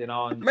 You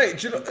know, mate.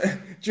 Do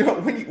you know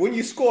when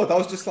you scored? I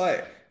was just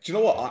like, Do you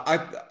know what?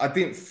 I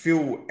didn't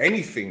feel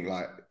anything.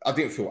 Like, I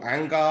didn't feel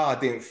anger. I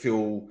didn't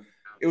feel.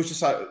 It was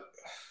just like,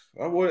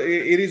 well,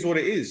 it is what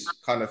it is,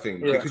 kind of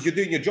thing. Because you're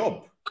doing your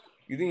job.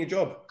 You're doing your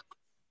job.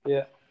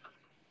 Yeah.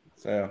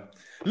 So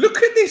look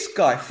at this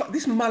guy,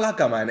 this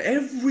Malaga man.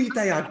 Every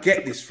day I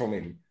get this from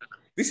him.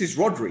 This is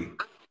Rodri.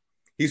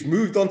 He's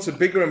moved on to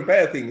bigger and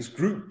better things.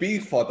 Group B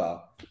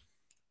fodder.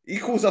 He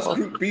calls us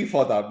Group B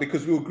fodder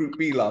because we were Group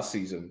B last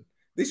season.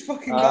 This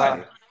fucking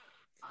guy.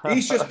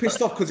 He's just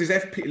pissed off because his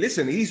FP.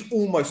 Listen, he's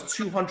almost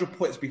 200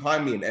 points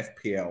behind me in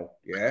FPL.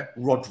 Yeah,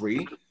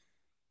 Rodri.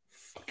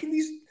 Fucking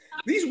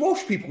these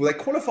Welsh people. They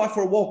qualify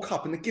for a World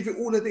Cup and they give it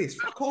all of this.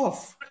 Fuck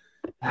off.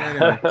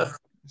 Anyway,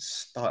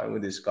 starting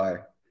with this guy.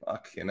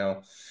 Fucking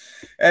hell.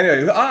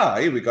 Anyway,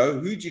 here we go.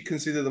 Who do you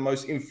consider the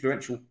most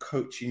influential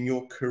coach in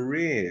your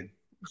career?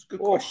 That's a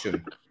good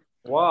question.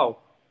 Wow.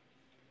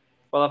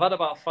 Well, I've had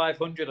about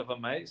 500 of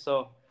them, mate.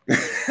 So,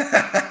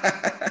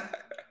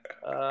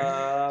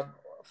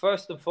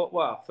 first of all,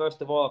 I've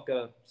got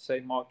to say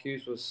Mark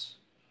Hughes was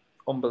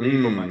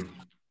unbelievable, mate.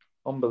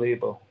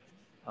 Unbelievable.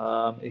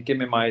 He gave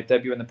me my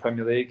debut in the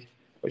Premier League,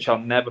 which I'll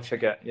never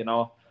forget, you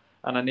know.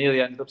 And I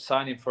nearly ended up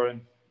signing for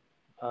him.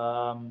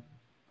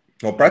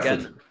 Bradford?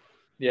 Again,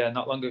 yeah,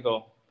 not long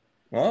ago.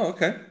 Oh,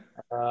 okay.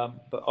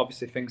 But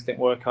obviously things didn't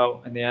work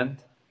out in the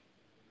end.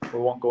 We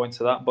won't go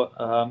into that, but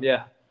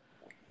yeah.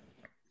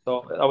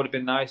 So that would have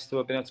been nice to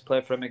have been able to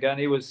play for him again.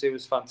 He was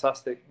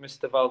fantastic.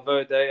 Mr.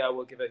 Valverde, I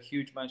will give a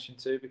huge mention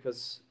to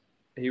because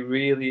he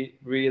really,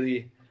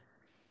 really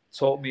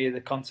taught me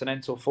the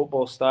continental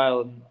football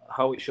style and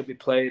how it should be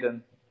played.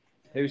 And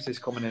who's this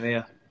coming in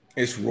here?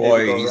 It's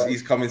Roy.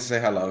 He's coming to say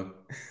hello.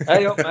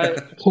 Hey up, mate.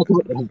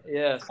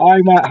 Yes. Hi,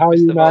 Matt. How are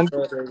you, man?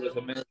 Was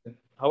amazing.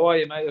 How are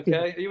you, mate?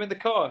 Okay. Are you in the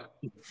car?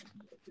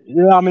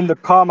 Yeah, I'm in the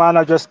car, man.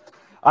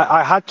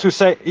 I had to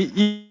say,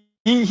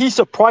 he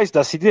surprised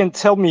us. He didn't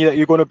tell me that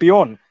you're going to be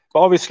on. But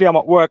obviously, I'm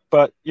at work.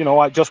 But, you know,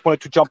 I just wanted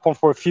to jump on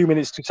for a few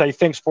minutes to say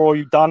thanks for all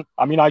you've done.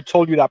 I mean, I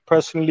told you that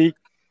personally.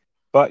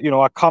 But, you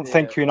know, I can't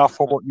thank you enough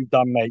for what you've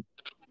done, mate.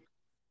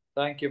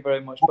 Thank you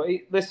very much. But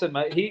listen,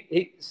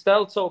 mate,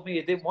 Stel told me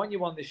he didn't want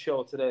you on this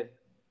show today.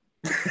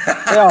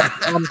 Yeah,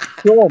 I'm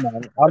sure,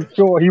 man. I'm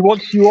sure he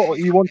wants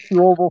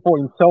you over for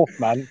himself,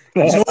 man.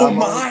 It's all I'm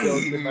mine.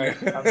 joking, mate.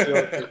 I'm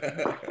joking.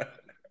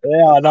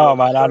 Yeah, I know,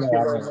 man. I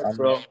know.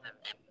 Bro.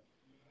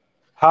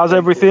 How's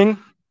everything?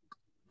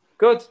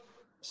 Good.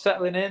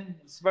 Settling in.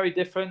 It's very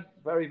different.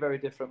 Very, very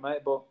different,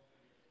 mate. But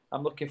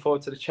I'm looking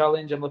forward to the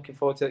challenge. I'm looking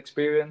forward to the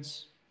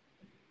experience.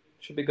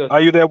 Should be good.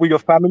 Are you there with your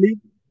family?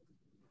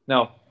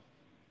 No.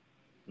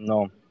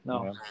 No.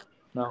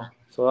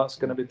 So that's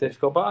going to be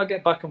difficult. But I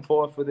get back and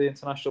forth with the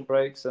international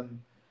breaks and,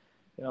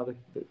 you know,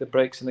 the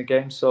breaks in the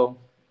game. So,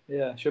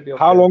 yeah, should be okay.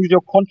 How long is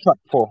your contract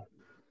for?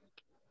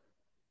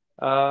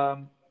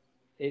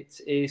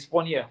 It is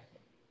 1 year.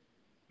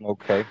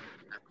 Okay.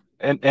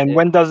 And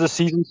when does the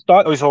season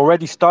start? Oh, it's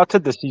already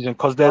started the season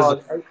because there's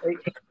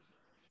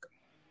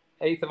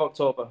 8th of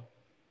October.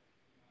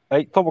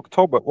 8th of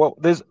October. Well,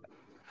 there's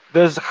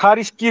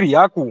Haris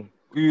Kyriakou,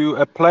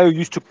 a player who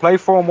used to play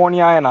for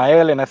Omonoia and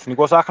AL and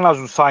Ethnikos Athens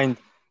who signed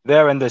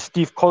there, and there's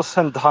Steve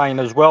Constantine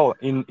as well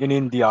in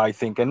India, I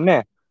think, and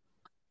there.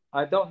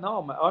 I don't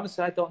know, mate.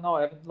 Honestly, I don't know.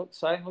 I haven't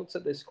looked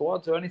at the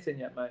squads or anything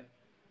yet, mate.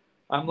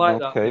 I'm like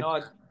that, you know.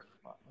 I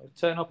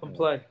turn up and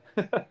play.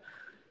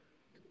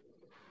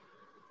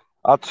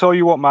 I'll tell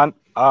you what, man.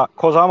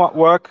 Because I'm at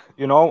work,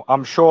 you know,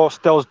 I'm sure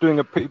Stel's doing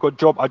a pretty good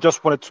job. I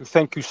just wanted to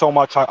thank you so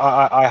much.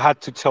 I had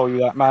to tell you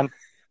that, man.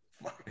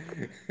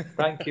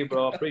 Thank you,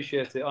 bro.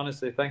 Appreciate it.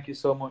 Honestly, thank you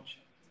so much.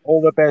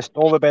 All the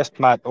best,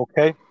 Matt.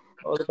 Okay.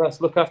 All the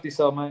best. Look after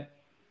yourself, mate.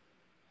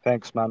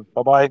 Thanks, man.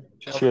 Bye-bye.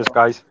 Cheers,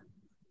 guys.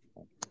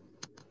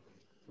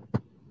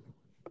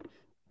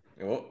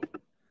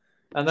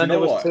 And then there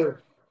was two.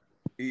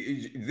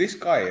 This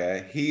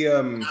guy, he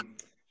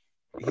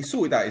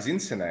sorted out his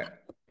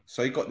internet,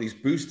 so he got these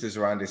boosters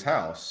around his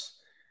house,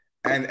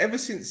 and ever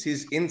since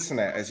his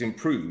internet has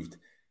improved,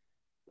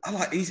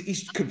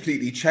 he's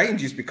completely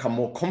changed. He's become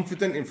more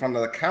confident in front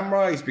of the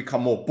camera. He's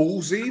become more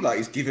ballsy. Like,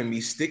 he's giving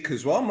me stick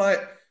as well. I'm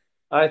like,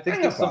 I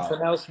think there's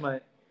something else,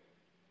 mate.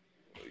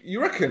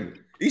 You reckon?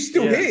 He's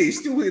still here. He's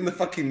still in the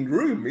fucking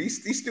room.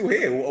 He's still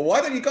here. Why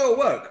don't you go to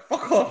work?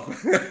 Fuck off.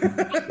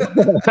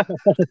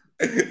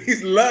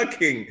 He's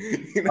lurking.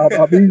 You know?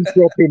 I'm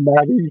eavesdropping,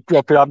 man.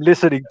 Eavesdropping. I'm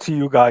listening to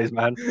you guys,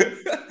 man.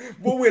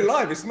 Well, we're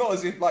live. It's not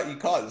as if like you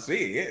can't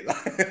see it.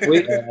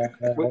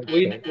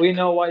 we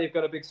know why you've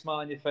got a big smile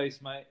on your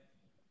face, mate.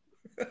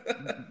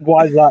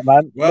 Why is that,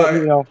 man? Well, let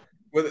me know.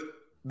 Well,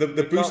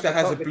 the booster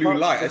has a blue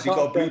light. Has he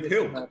got a blue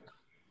pill?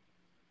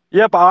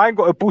 Yeah, but I ain't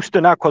got a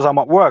booster now because I'm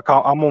at work.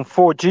 I'm on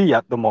 4G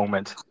at the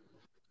moment.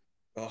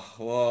 Oh,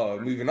 wow.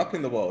 Moving up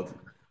in the world.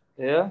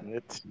 Yeah.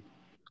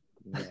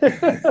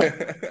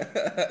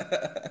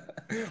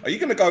 Are you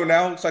going to go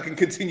now so I can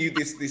continue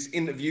this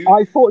interview?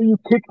 I thought you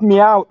kicked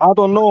me out. I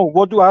don't know.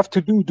 What do I have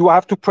to do? Do I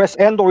have to press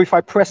end, or if I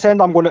press end,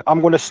 I'm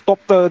gonna stop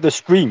the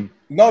stream?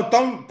 No,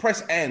 don't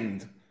press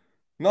end.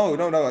 No.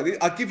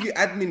 I give you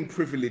admin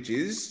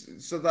privileges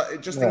so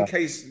that just in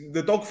case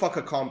the dog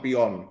fucker can't be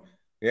on.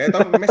 Yeah,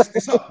 don't mess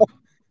this up.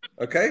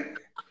 Okay?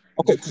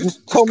 Okay,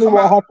 just tell me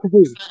what I have to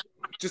do.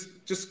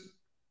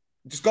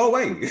 Just go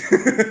away.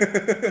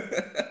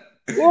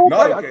 Well,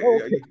 No,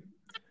 okay.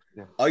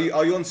 Are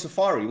you on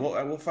Safari?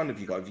 What phone have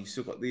you got? Have you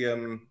still got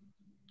the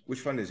which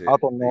phone is it? I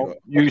don't know.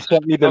 You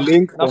sent me the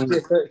link.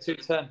 Nokia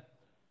 3210.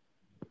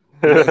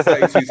 You got a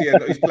 32. Yeah,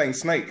 he's playing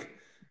Snake.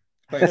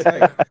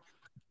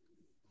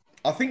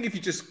 I think if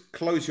you just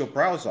close your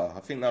browser, I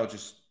think that'll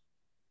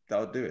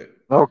do it.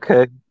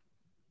 Okay.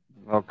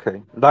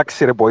 Like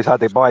City Boys, how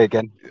they buy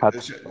again.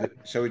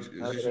 Shall we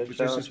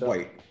just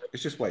wait?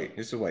 Let's just wait.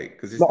 Just wait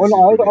because this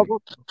no,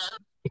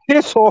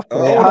 piss off,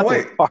 mate. I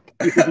wait.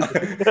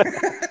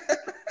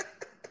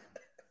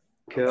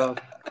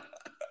 God.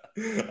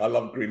 I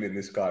love grilling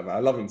this guy, man. I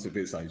love him to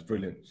bits. He's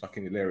brilliant. It's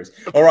fucking hilarious.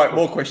 All right,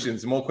 more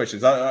questions.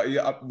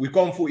 We've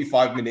gone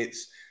 45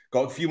 minutes.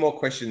 Got a few more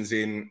questions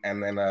in,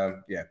 and then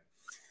yeah.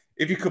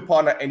 If you could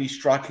partner any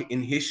striker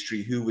in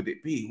history, who would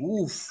it be?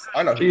 Oof,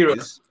 I know who it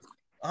is.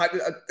 I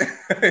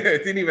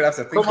didn't even have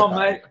to think about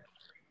mate. it.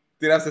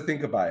 Didn't have to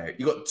think about it.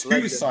 You got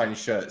two signed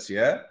shirts,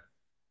 yeah?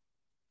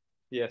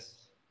 Yes.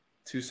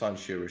 2 signed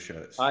Shearer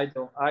shirts.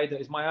 Idol.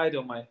 He's my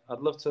idol, mate. I'd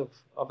love to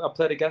have. I've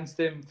played against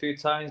him a few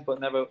times, but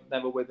never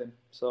with him.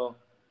 So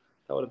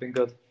that would have been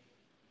good.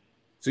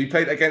 So you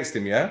played against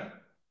him, yeah?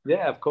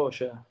 Yeah, of course,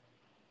 yeah.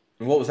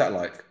 And what was that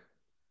like?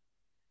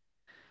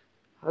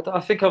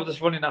 I think I was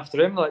just running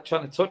after him, like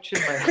trying to touch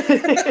him, mate.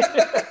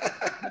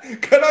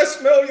 Can I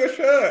smell your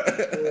shirt?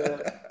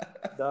 Yeah.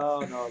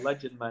 No,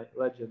 legend, mate,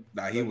 legend.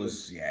 Nah, he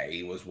was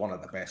one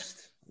of the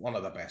best. One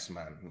of the best,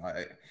 man.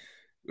 Like,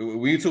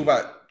 when you talk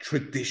about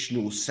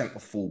traditional centre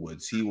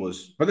forwards, he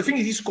was. But the thing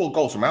is, he scored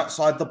goals from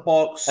outside the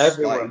box.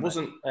 Everywhere, like, it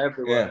wasn't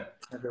everywhere.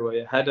 Yeah. Everywhere.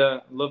 Yeah.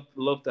 Header,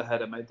 loved the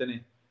header, mate, didn't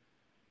he?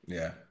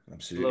 Yeah,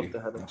 absolutely. Loved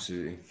the header.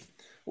 Absolutely.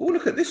 Oh,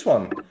 look at this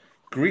one.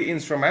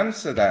 Greetings from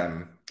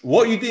Amsterdam.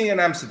 What are you doing in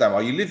Amsterdam?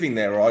 Are you living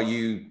there, or are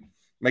you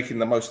making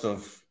the most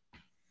of?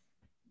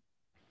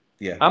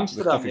 Yeah,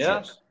 Amsterdam. Yeah.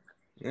 Shops?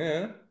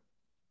 Yeah.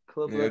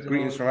 Club legend.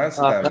 Greetings from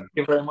Amsterdam. Thank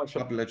you very much.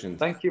 Club legend.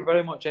 Thank you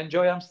very much.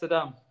 Enjoy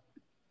Amsterdam.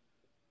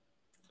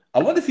 I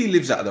wonder if he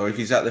lives out there, or if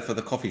he's out there for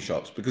the coffee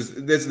shops, because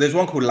there's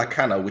one called La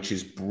Cana, which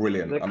is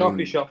brilliant. The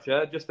coffee shops,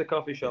 yeah, just the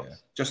coffee shops. Yeah.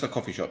 Just the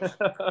coffee shops.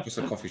 Just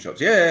the coffee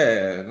shops.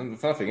 Yeah.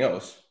 Nothing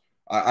else.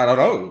 I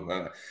don't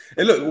know.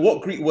 Hey, look,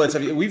 what Greek words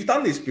have you? We've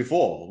done this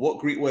before. What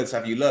Greek words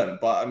have you learned?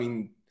 But I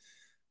mean,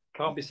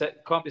 can't be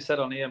said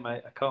on here,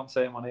 mate. I can't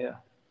say them on here.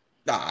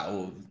 Nah,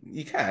 well,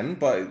 you can,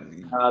 but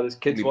there's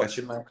kids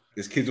watching, mate.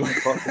 There's kids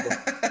watching.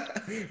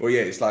 Well,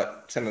 yeah, it's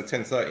like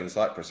 10:30 in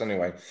Cyprus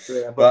anyway.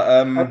 Yeah,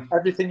 but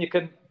everything you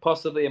can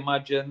possibly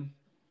imagine,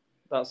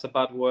 that's a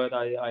bad word.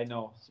 I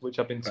know, which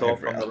I've been taught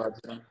from the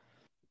lads.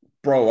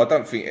 Bro, I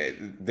don't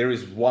think there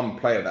is one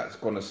player that's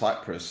gone to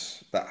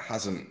Cyprus that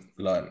hasn't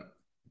learned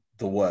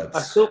the words.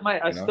 I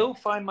still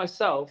find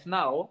myself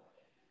now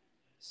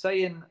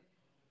saying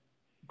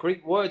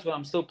Greek words when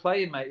I'm still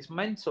playing, mate. It's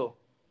mental.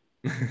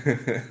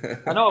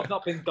 I know I've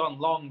not been gone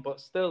long, but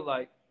still,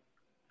 like,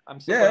 I'm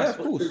still of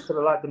course. To the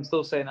lad, I'm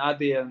still saying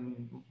Adi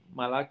and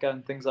Malaka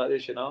and things like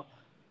this. You know,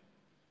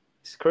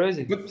 it's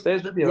crazy. It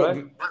stays with you,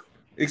 right?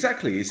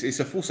 Exactly. It's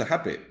a force of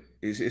habit.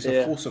 It's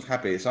a force of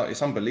habit.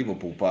 It's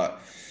unbelievable. But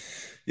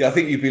yeah, I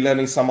think you'd be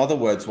learning some other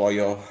words while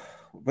you're.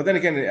 But then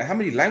again, how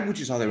many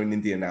languages are there in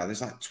India now?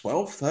 There's like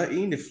 12,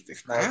 13,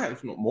 if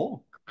not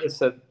more.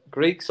 Listen,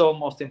 Greek's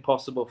almost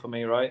impossible for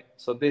me, right?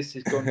 So this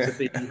is going to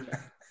be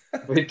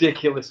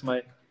ridiculous,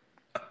 mate.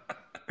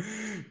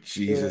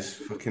 Jesus,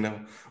 fucking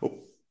hell. Oh,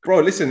 bro,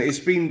 listen, it's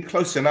been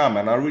close to now,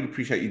 man. I really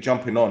appreciate you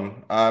jumping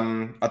on.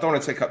 I don't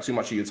want to take up too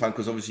much of your time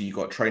because obviously you've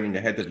got training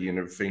ahead of you and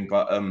everything.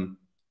 But,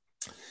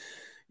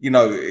 you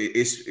know,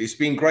 it's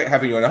been great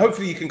having you on. And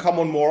hopefully you can come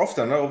on more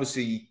often. I know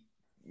obviously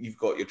you've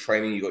got your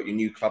training, you've got your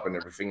new club and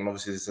everything. And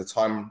obviously there's a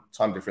time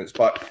difference.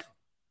 But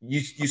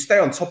you stay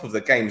on top of the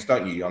games,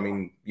 don't you? I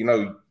mean, you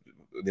know,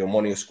 the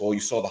Omonoia score, you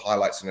saw the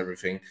highlights and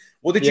everything.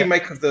 What did you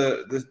make of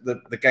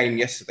the game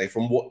yesterday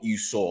from what you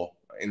saw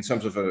in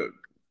terms of a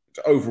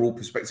overall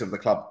perspective of the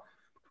club?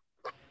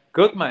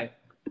 Good, mate.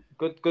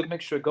 Good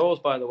mixture of goals,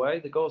 by the way.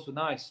 The goals were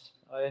nice.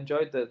 I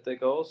enjoyed the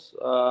goals.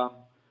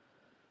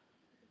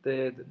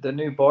 The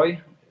new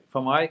boy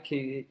from Ike,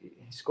 he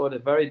scored a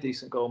very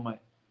decent goal, mate.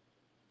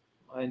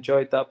 I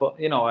enjoyed that, but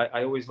you know,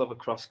 I always love a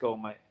cross goal,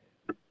 mate.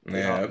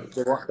 Yeah.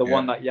 You know, the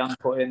one that Jan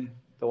put in.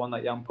 The one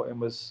that Jan put in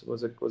was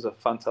a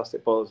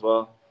fantastic ball as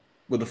well.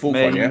 With the fourth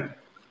one, yeah?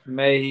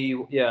 May he,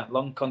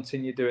 long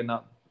continue doing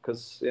that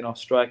because, you know,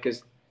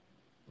 strikers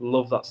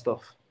love that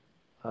stuff.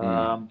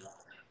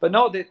 But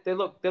no, they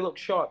look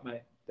sharp,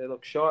 mate. They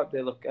look sharp.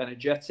 They look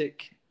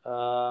energetic.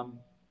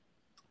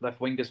 Left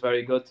winger's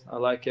very good. I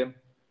like him.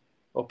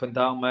 Up and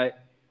down, mate.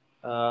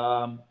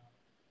 One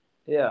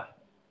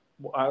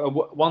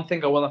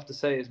thing I will have to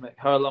say is, mate,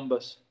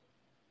 Herlumbus.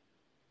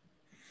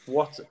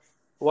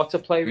 What a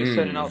player he's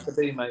turning out to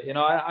be, mate. You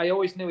know, I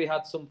always knew he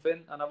had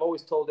something, and I've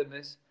always told him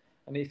this.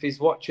 And if he's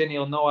watching,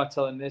 he'll know I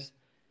tell him this.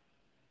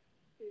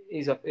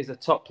 he's a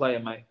top player,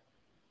 mate.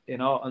 You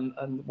know,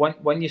 and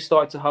when you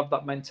start to have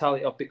that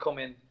mentality of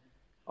becoming,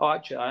 oh,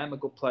 actually, I am a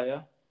good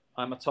player.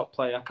 I'm a top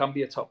player. I can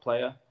be a top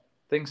player.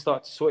 Things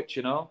start to switch,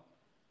 you know.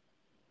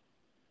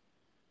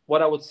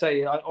 What I would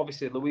say,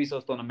 obviously,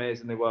 Luizo's done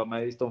amazingly well,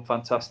 mate. He's done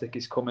fantastic.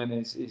 He's come in.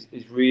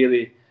 He's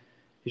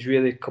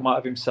really come out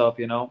of himself,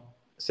 you know.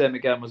 Same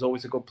again, was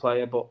always a good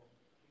player, but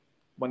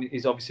when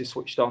he's obviously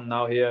switched on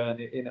now here, and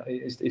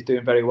he's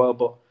doing very well.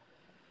 But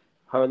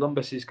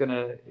Haralambous is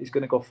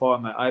gonna go far,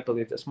 mate. I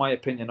believe that's my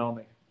opinion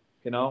only.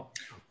 You know,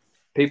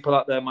 people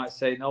out there might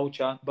say no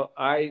chance, but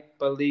I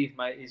believe,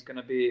 mate, he's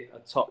gonna be a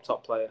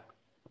top player.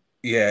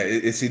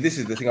 Yeah, see, this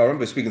is the thing. I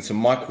remember speaking to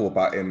Michael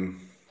about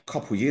him a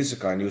couple of years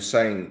ago, and he was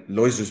saying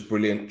Loiza's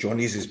brilliant,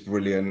 Johnny's is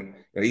brilliant,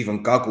 you know,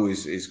 even Gaggle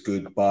is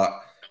good, but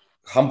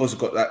Humbo's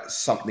got that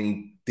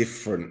something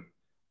different.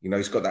 You know,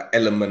 he's got that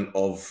element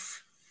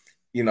of,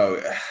 you know,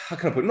 how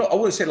can I put it? I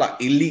wouldn't say like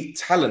elite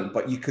talent,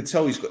 but you could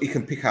tell he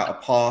can pick out a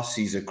pass.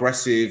 He's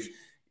aggressive.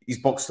 He's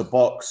box to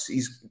box.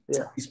 He's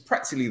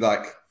practically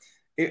like,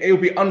 it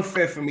would be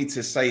unfair for me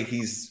to say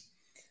he's,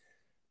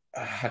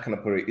 how can I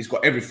put it? He's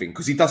got everything,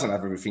 because he doesn't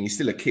have everything. He's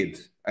still a kid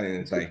at the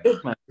end of the day.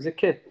 He's a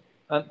kid.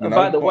 And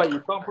by the way, you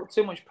can't put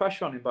too much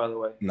pressure on him, by the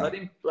way. No,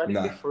 let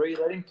him be free.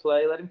 Let him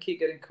play. Let him keep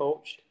getting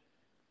coached.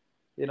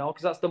 You know,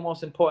 because that's the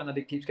most important, that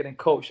he keeps getting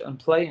coached and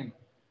playing.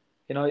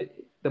 You know,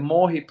 the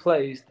more he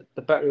plays,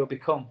 the better he'll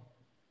become.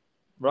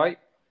 Right?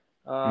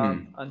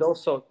 And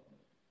also,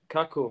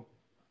 Kaku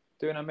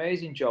doing an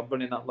amazing job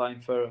running that line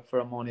for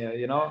Omonoia.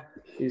 You know,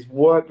 his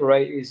work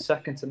rate is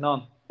second to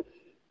none.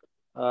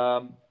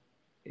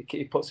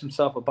 He puts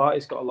himself about.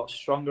 He's got a lot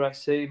stronger, I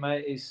see,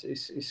 mate.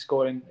 He's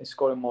scoring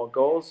more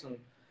goals, and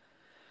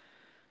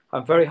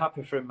I'm very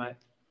happy for him, mate.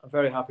 I'm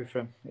very happy for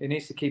him. He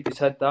needs to keep his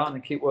head down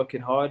and keep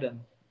working hard. And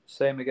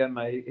same again,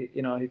 mate.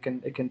 You know, he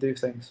can do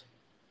things.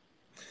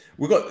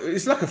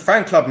 It's like a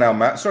fan club now,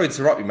 Matt. Sorry to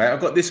interrupt you, mate. I've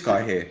got this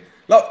guy here.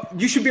 Like,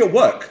 you should be at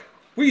work.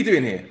 What are you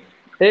doing here?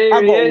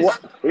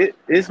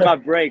 It's my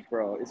break,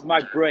 bro. It's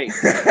my break.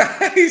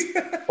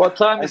 What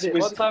time is it?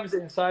 What time is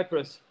it in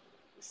Cyprus?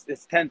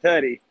 It's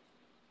 10:30.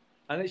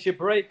 And it's your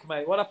break,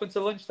 mate. What happened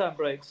to lunchtime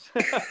breaks?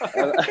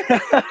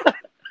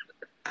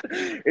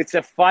 It's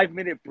a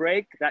 5-minute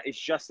break that is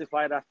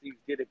justified after you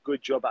did a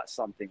good job at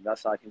something.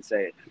 That's how I can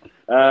say it.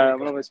 I'm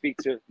not going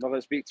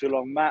to speak too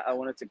long, Matt. I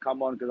wanted to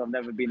come on because I've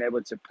never been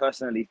able to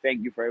personally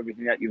thank you for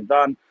everything that you've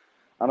done.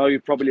 I know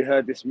you've probably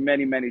heard this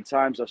many, many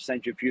times. I've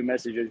sent you a few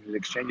messages. We've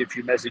exchanged a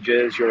few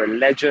messages. You're a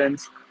legend.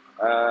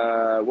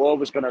 We're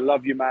always going to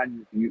love you,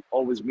 man. You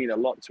always mean a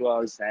lot to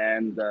us.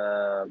 And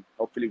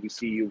hopefully we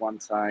see you one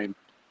time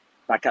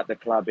back at the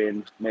club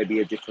in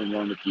maybe a different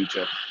role in the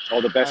future.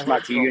 All the best,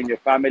 Matt, to you and your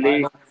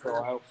family. I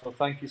hope so.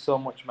 Thank you so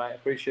much, mate.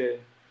 Appreciate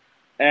it.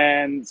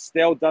 And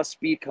Stell does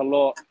speak a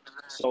lot,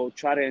 so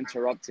try to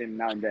interrupt him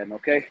now and then,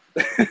 okay?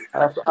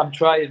 I'm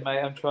trying, mate.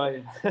 I'm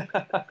trying.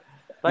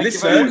 Thank you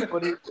very much,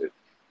 buddy.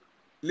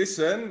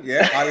 Listen,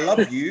 yeah, I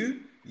love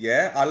you.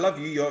 Yeah, I love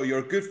you. You're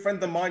a good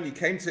friend of mine. You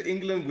came to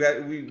England.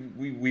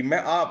 We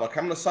met up. I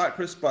came to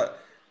Cyprus, but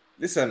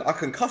listen, I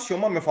can cuss your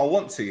mum if I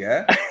want to.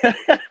 Yeah,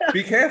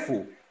 be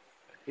careful.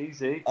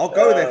 Easy. I'll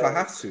go there if I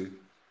have to.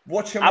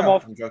 Watch your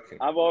mouth. I'm joking.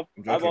 I'm off.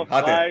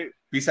 Bye.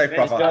 Be safe,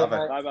 brother.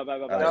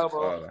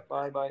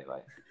 Bye.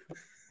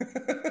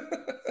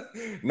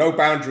 No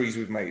boundaries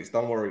with mates.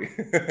 Don't worry.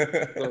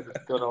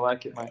 Good. I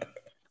like it, mate.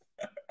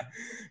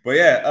 But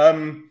yeah,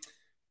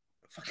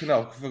 fucking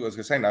hell, I forgot what I was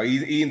gonna say now.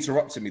 He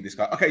interrupted me. This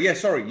guy. Okay, yeah.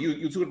 Sorry,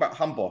 you're talking about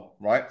Humbo,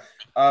 right?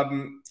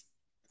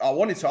 I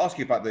wanted to ask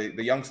you about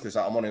the youngsters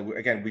that I'm on.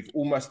 Again, we've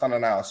almost done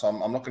an hour, so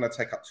I'm not going to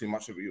take up too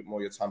much of more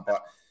of your time.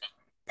 But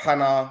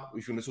Pana,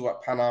 if you want to talk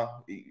about Pana,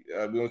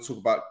 we want to talk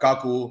about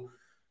Gaggle.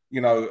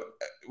 You know,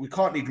 we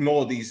can't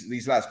ignore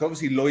these lads.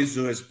 Obviously,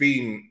 Loizo has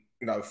been,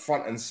 you know,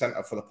 front and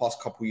center for the past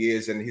couple of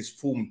years, and his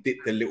form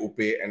dipped a little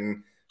bit,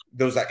 and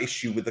there was that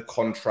issue with the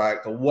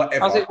contract or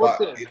whatever. As it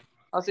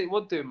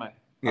would do, mate.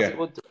 As it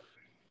would do.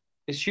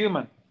 It's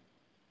human.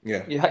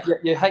 Yeah.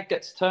 Your head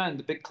gets turned.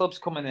 The big clubs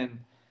coming in.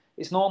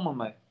 It's normal,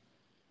 mate.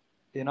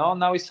 You know,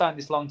 now he's signed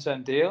this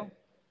long-term deal.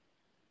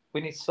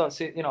 We need to start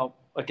seeing, you know,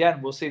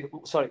 again, we'll see.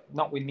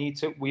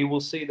 We will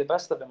see the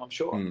best of him, I'm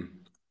sure.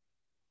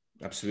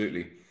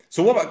 Absolutely.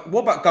 So what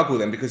about Gaggle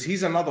then? Because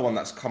he's another one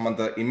that's come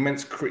under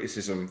immense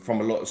criticism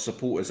from a lot of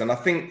supporters. And I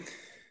think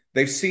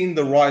they've seen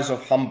the rise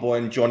of Humbo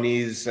and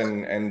Johnny's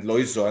and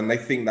Loizo, and they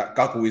think that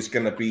Gaggle is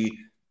going to be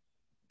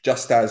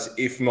just as,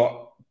 if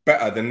not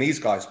better than these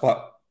guys.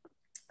 But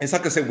it's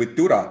like I said with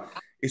Dura,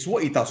 it's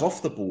what he does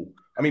off the ball.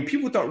 I mean,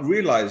 people don't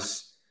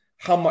realize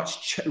how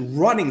much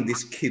running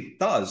this kid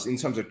does in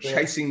terms of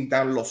chasing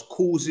down lost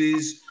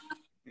causes.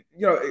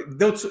 You know,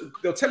 they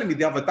were telling me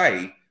the other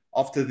day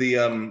after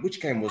the, which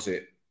game was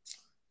it?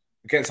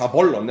 Against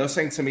Apollon, they were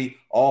saying to me,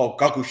 oh,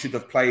 Gaggle should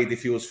have played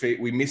if he was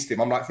fit. We missed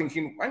him. I'm like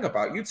thinking, hang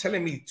about, you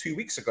telling me 2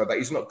 weeks ago that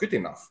he's not good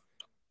enough.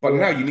 But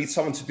now you need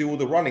someone to do all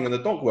the running and the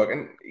dog work.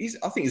 And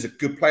I think he's a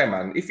good player,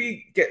 man. If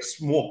he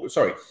gets more,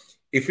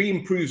 if he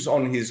improves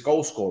on his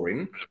goal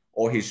scoring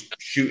or his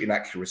shooting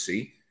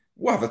accuracy,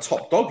 we'll have a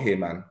top dog here,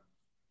 man.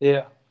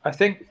 Yeah, I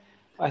think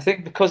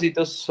because he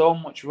does so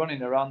much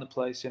running around the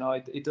place, you know,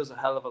 he does a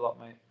hell of a lot,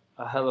 mate,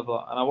 a hell of a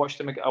lot. And I watched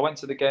him. I went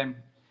to the game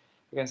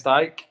against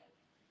Ike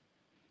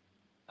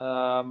at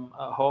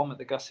home at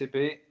the Gussie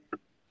Beat,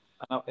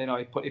 and you know,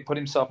 he put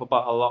himself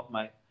about a lot,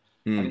 mate.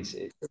 And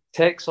it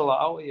takes a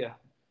lot out of you.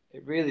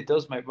 It really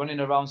does, mate.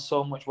 Running around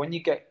so much when you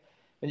get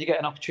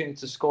an opportunity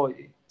to score,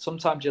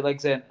 sometimes your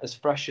legs ain't as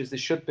fresh as they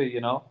should be,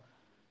 you know.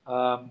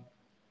 And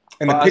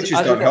the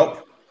pitches don't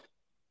help.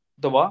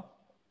 The what?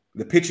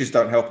 The pitches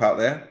don't help out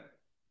there.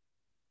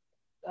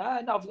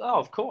 No,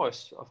 of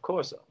course.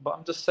 But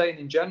I'm just saying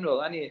in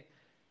general,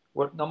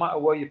 no matter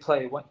where you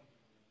play,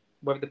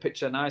 whether the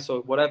pitch are nice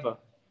or whatever,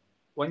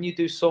 when you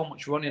do so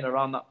much running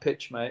around that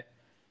pitch, mate,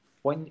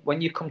 when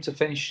you come to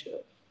finish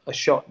a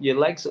shot, your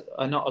legs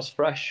are not as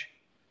fresh.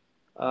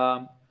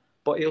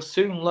 But he'll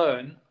soon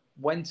learn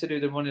when to do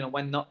the running and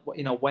when not.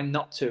 You know, when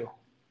not to,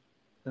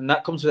 and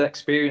that comes with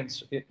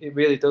experience. It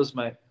really does,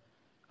 mate.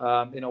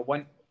 You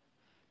know,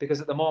 because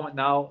at the moment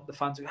now the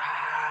fans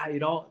are, you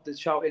know, they're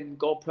shouting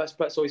 "Go press!"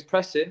 So he's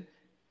pressing,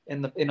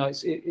 you know,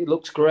 it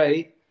looks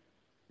great.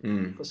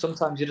 But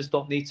sometimes you just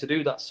don't need to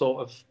do that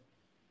sort of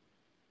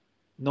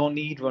no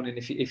need running,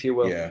 if you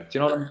will. Yeah. Do you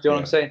know what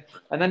I'm saying?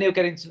 And then he'll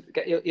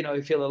you know,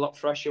 he'll feel a lot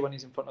fresher when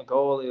he's in front of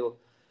goal.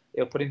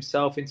 He'll put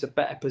himself into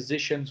better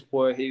positions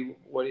where he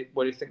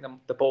think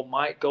the ball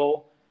might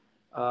go.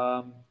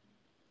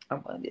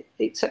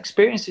 It's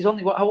experience. He's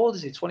only how old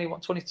is he?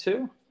 21,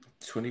 22?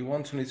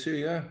 21, 22,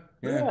 yeah.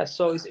 Yeah,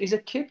 so he's a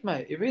kid,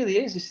 mate. He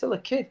really is. He's still a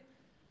kid.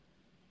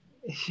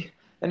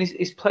 And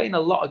he's playing a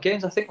lot of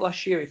games. I think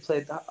last year he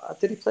played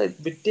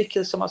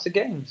ridiculous amounts of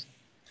games?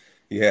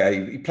 Yeah,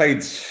 he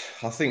played,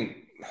 I think,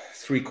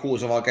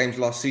 3/4 of our games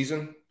last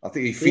season. I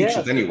think he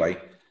featured anyway.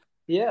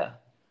 Yeah.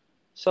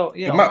 So,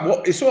 you know.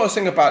 Matt, it's what I was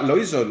saying about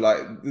Loizo.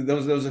 Like, there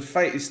was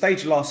a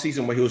stage last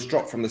season where he was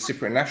dropped from the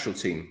Cypriot national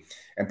team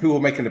and people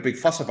were making a big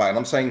fuss about it. And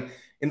I'm saying,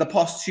 in the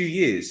past 2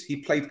 years, he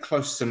played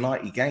close to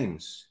 90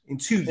 games in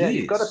 2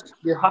 years.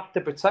 You have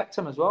to protect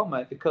him as well,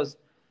 mate, because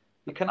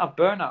you can have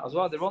burnout as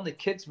well. They're only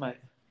kids, mate.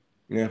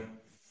 Yeah. Do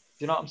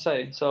you know what I'm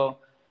saying? So,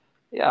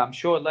 yeah, I'm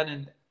sure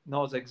Lennon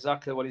knows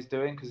exactly what he's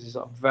doing because he's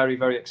a very,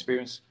 very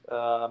experienced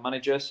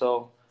manager.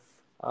 So,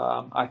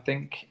 I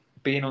think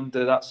being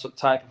under that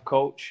type of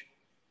coach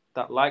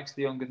that likes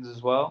the young guns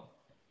as well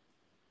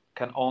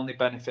can only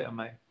benefit him,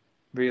 mate.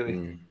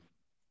 Really.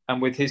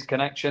 And with his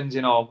connections,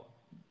 you know,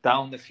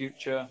 down the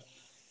future,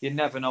 you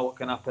never know what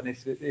can happen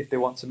if they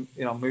want to,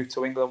 you know, move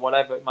to England,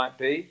 whatever it might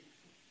be.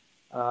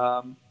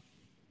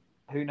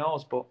 Who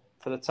knows? But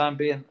for the time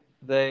being,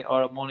 they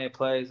are Omonoia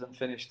players and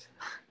finished.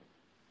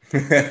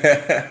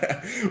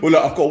 Well,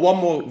 look, I've got one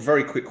more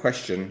very quick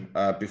question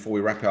before we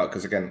wrap it up,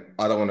 because again,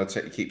 I don't want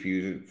to keep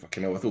you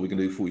fucking hell. I thought we were going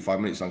to do 45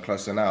 minutes. I'm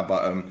closer now,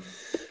 but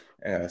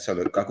yeah. So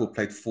look, Gago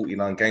played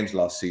 49 games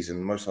last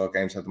season. Most of our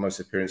games had the most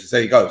appearances.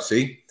 There you go.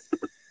 See,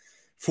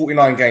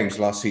 49 games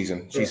last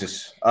season. Yeah.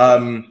 Jesus.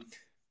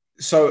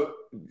 So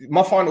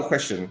my final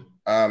question,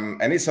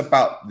 and it's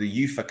about the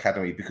youth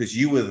academy, because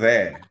you were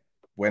there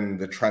when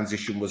the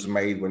transition was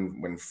made,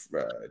 when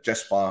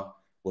Jesper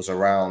was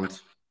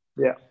around.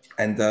 Yeah.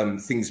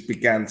 And things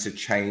began to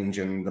change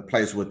and the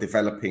players were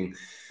developing.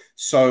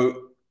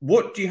 So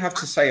what do you have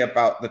to say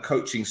about the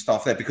coaching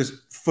staff there?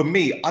 Because for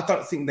me, I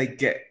don't think they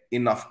get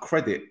enough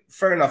credit.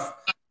 Fair enough,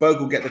 Berg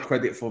will get the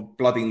credit for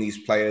blooding these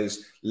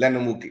players.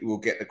 Lennon will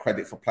get the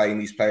credit for playing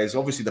these players.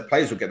 Obviously, the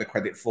players will get the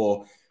credit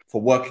for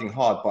working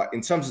hard. But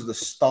in terms of the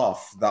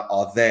staff that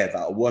are there,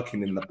 that are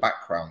working in the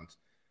background,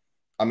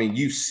 I mean,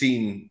 you've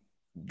seen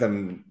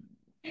them,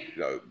 you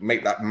know,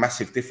 make that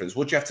massive difference.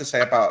 What do you have to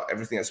say about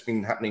everything that's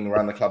been happening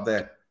around the club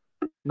there?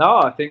 No,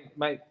 I think,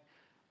 mate,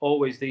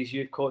 always these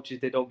youth coaches,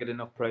 they don't get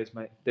enough praise,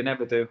 mate. They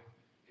never do.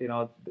 You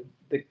know,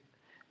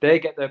 they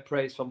get their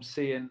praise from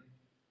seeing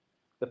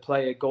the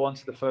player go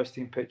onto the first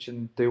team pitch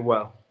and do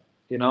well,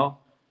 you know.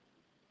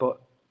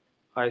 But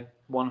I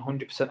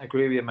 100%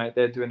 agree with you, mate.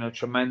 They're doing a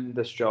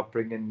tremendous job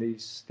bringing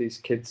these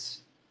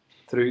kids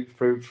through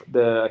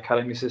the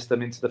academy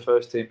system into the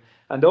first team.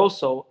 And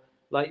also,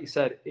 like you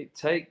said, it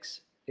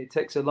takes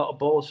a lot of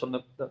balls from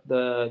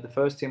the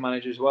first team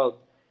manager as well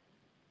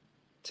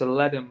to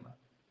let him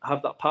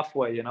have that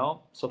pathway, you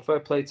know. So fair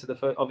play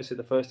to obviously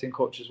the first team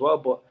coach as well,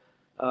 but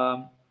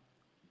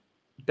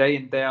day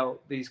in, day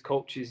out, these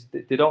coaches,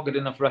 they don't get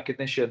enough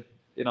recognition,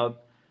 you know.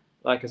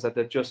 Like I said,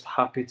 they're just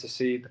happy to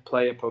see the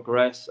player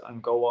progress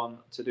and go on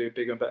to do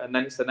bigger and better, and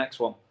then it's the next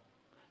one,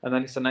 and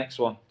then it's the next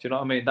one. Do you know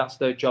what I mean? That's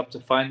their job, to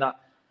find that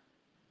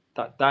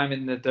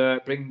diamond in the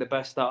dirt, bring the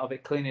best out of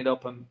it, clean it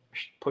up and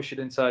push it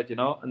inside, you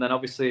know. And then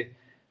obviously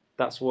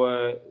that's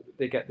where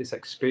they get this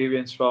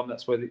experience from.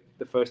 That's where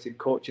the first team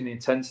coaching, the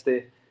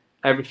intensity,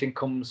 everything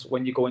comes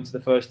when you go into the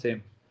first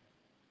team.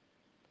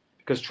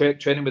 Because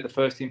training with the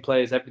first team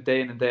players every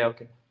day in and day out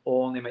can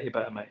only make you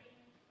better, mate.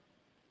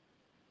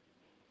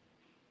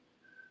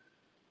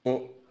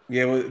 Well,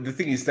 yeah. Well, the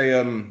thing is, the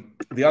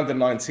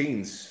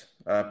under-19s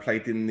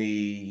played in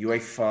the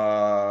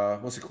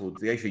UEFA, what's it called?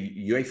 The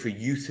UEFA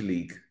Youth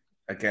League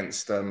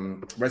against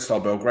Red Star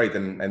Belgrade,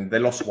 and they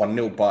lost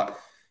 1-0. But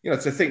you know,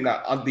 to think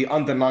that the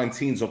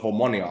under-19s of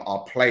Omonoia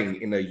are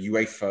playing in a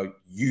UEFA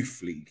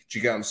Youth League. Do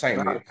you get what I'm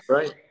saying? That's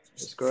great.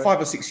 It's great.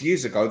 5 or 6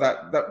 years ago,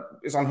 that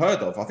is unheard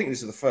of. I think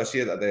this is the first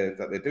year that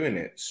they're doing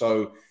it.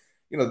 So,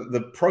 you know,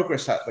 the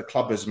progress that the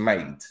club has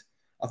made,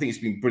 I think it's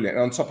been brilliant.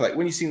 And on top of that,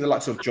 when you've seen the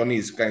likes of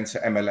Johnny's going to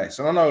MLS,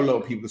 and I know a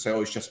lot of people say,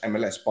 "Oh, it's just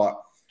MLS,"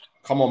 but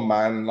come on,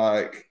 man!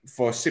 Like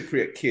for a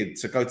Cypriot kid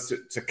to go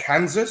to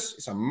Kansas,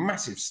 it's a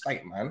massive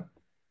state, man.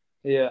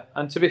 Yeah,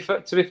 and to be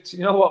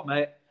you know what,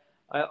 mate?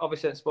 I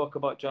obviously haven't spoke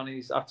about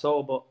Johnny's at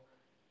all, but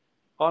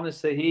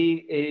honestly, he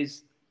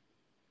is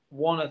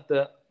one of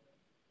the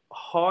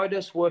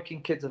hardest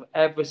working kids I've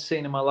ever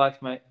seen in my life,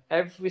 mate.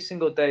 Every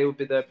single day he would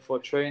be there before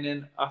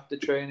training, after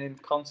training,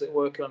 constantly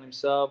working on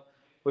himself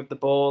with the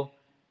ball.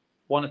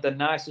 One of the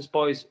nicest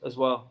boys as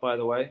well, by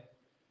the way.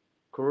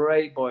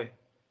 Great boy.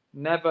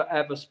 Never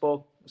ever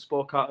spoke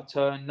out of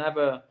turn.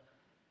 Never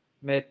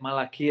made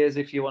malakias,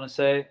 if you want to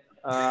say.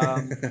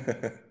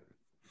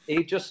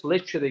 He just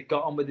literally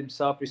got on with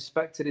himself,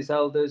 respected his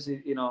elders,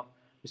 you know,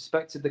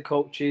 respected the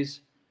coaches,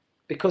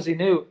 because he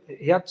knew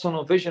he had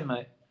tunnel vision,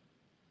 mate.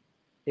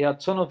 He had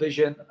tunnel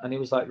vision, and he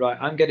was like, right,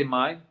 I'm getting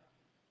mine.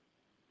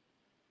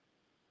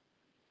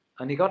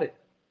 And he got it.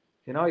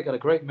 You know, he got a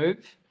great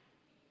move.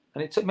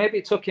 And it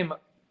took him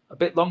a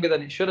bit longer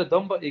than it should have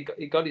done, but he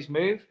got his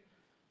move.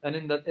 And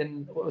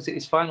in what was it,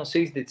 his final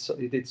season,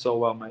 he did so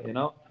well, mate, you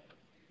know.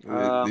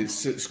 He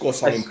scored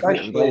some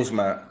important goals,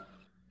 Matt.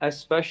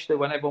 Especially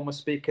when everyone was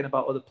speaking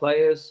about other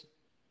players,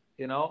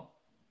 you know.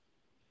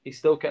 He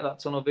still kept that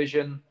tunnel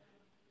vision,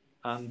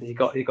 and he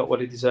got what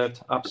he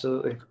deserved,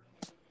 absolutely.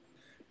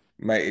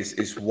 Mate,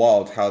 it's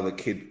wild how the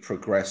kid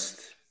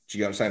progressed. Do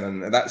you know what I'm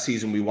saying? And that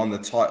season we won the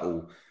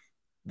title.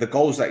 The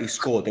goals that he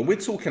scored, and we're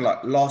talking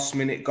like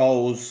last-minute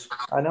goals.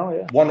 I know,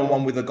 yeah.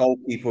 One-on-one with the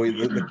goalkeeper,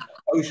 the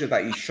composure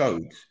that he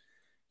showed.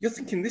 You're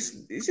thinking,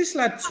 is this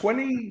lad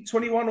 20,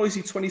 21, or is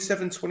he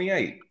 27,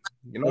 28?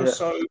 You know, yeah.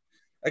 So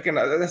again,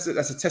 that's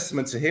a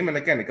testament to him. And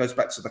again, it goes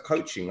back to the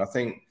coaching. I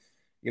think,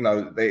 you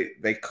know,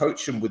 they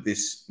coach him with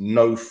this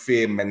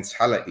no-fear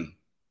mentality.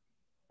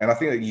 And I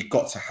think that you've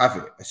got to have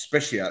it,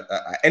 especially at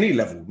any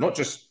level, not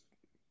just,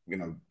 you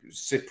know,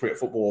 Cypriot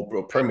football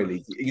or Premier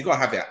League. You've got to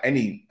have it at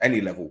any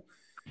level.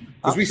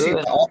 Because we see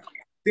that.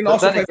 Didn't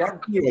Arsenal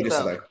play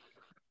yesterday?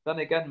 Then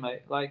again,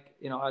 mate, like,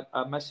 you know,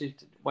 I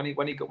messaged when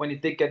he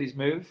did get his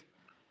move,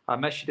 I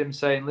messaged him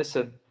saying,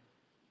 listen,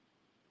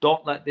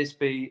 don't let this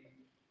be,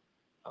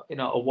 you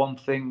know, a one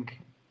thing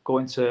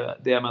going to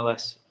the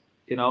MLS.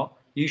 You know,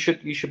 you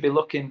should be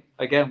looking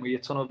again with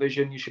your tunnel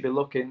vision. You should be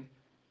looking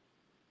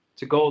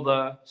to go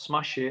there,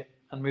 smash it,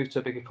 and move to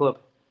a bigger club.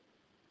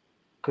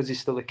 Because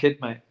he's still a kid,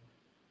 mate.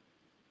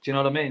 Do you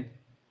know what I mean?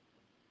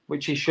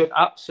 Which he should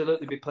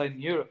absolutely be playing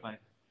in Europe, mate.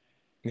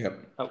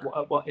 Yep.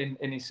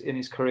 In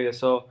his career.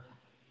 So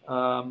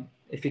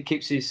if he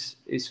keeps his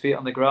feet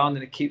on the ground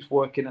and he keeps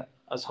working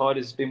as hard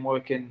as he's been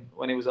working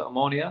when he was at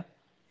Omonoia,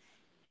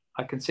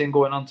 I can see him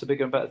going on to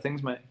bigger and better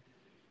things, mate.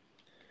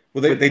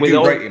 Well, they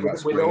do rate him.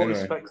 With all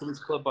respect to this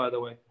club, by the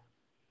way.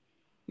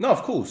 No,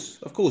 of course.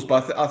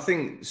 But I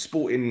think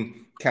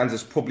Sporting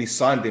Kansas probably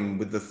signed him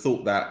with the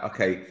thought that,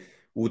 okay,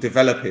 we'll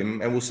develop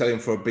him and we'll sell him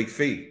for a big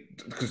fee,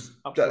 because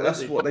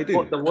that's what they do.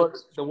 But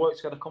the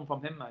work's got to come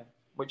from him, mate,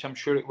 which I'm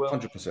sure it will.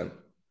 100%.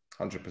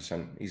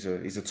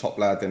 He's a top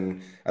lad,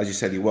 and as you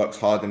said, he works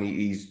hard, and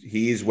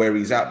he is where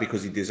he's at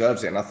because he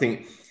deserves it. And I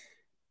think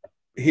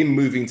him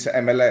moving to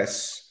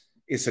MLS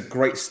is a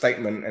great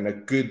statement and a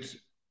good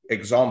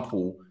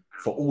example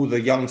for all the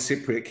young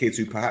Cypriot kids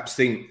who perhaps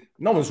think,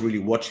 no one's really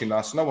watching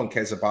us, no one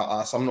cares about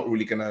us, I'm not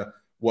really going to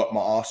work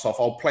my ass off,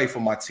 I'll play for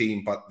my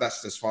team, but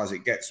that's as far as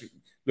it gets.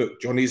 Look,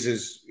 Johnny's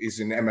is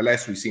in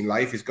MLS, we've seen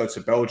life, he's go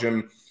to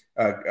Belgium,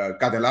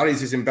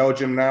 Gadelaris is in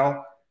Belgium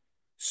now.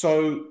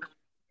 So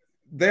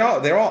there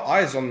are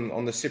eyes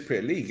on the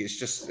Cypriot League. It's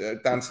just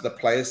down to the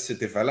players to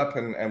develop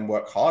and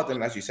work hard,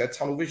 and as you said,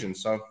 tunnel vision.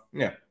 So,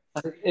 yeah.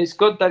 It's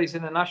good that he's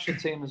in the national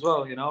team as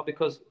well, you know,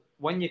 because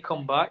when you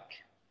come back,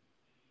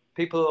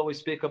 people always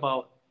speak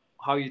about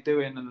how you're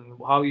doing and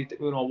how you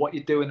know what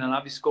you're doing and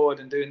have you scored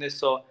and doing this.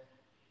 So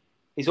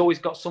he's always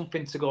got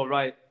something to go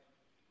right.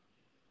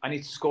 I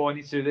need to score. I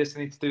need to do this. I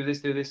need to do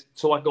this.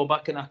 So I go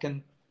back and I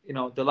can, you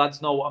know, the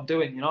lads know what I'm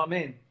doing. You know what I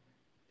mean?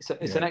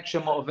 It's an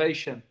extra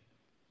motivation.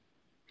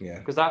 Yeah.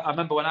 Because I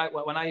remember when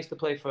I used to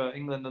play for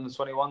England under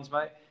 21s,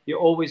 mate, you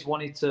always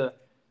wanted to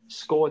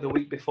score the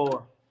week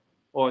before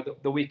or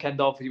the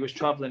weekend of. You was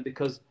travelling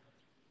because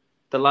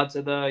the lads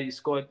are there. You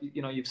scored.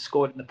 You know, you've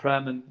scored in the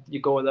Prem, and you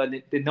go there.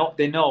 And they know.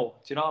 Do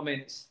you know what I mean?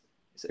 It's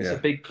a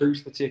big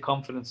booster to your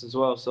confidence as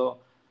well. So,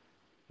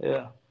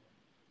 yeah.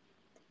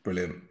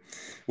 Brilliant.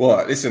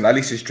 Well, listen, at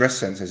least his dress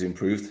sense has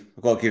improved.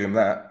 I've got to give him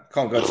that.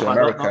 Can't go to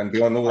America and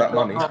be on all that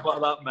money. How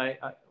about that, mate?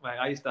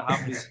 I used to have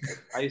his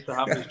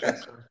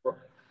dress sense. But,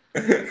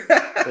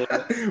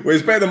 well,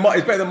 it's better than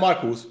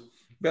Michael's.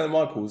 Better than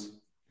Michael's.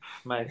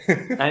 Mate,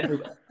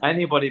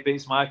 anybody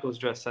beats Michael's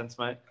dress sense,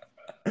 mate.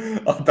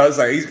 Oh, don't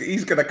say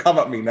he's gonna come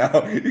at me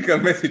now. He's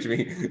gonna message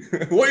me.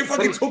 What are you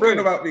fucking talking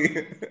about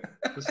me?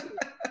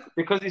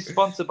 because he's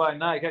sponsored by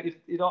Nike.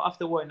 You don't have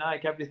to wear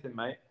Nike everything,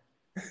 mate.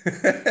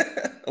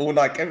 All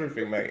Nike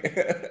everything, mate.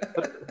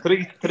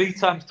 three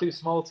times too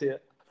small to you.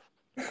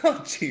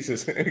 Oh,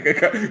 Jesus.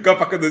 Go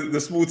back on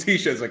the small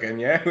T-shirts again,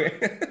 yeah?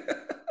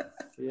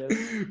 Yeah.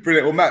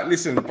 Brilliant. Well, Matt,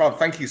 listen, bro,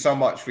 thank you so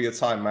much for your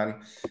time,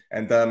 man.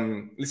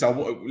 And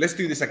listen, let's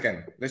do this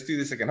again. Let's do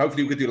this again.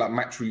 Hopefully we could do like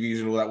match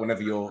reviews and all that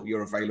whenever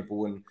you're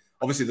available. And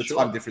obviously the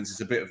time difference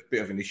is a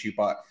bit of an issue,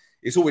 but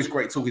it's always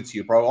great talking to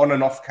you, bro, on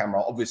and off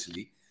camera,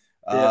 obviously.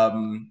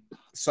 Yeah.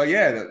 So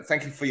yeah,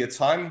 thank you for your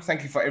time.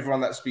 Thank you for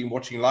everyone that's been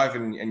watching live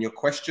and your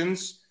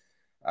questions.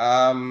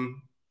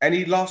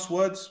 Any last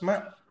words,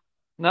 Matt?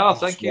 No,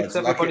 thank you to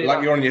everybody.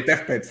 Like you're on your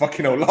deathbed.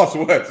 Fucking hell, last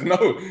words. No.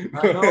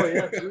 I know,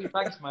 yeah.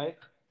 Thanks, mate.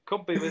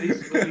 Could be with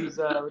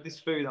his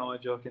food. I'm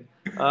joking.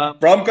 Bro,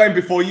 I'm going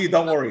before you.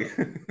 Don't worry.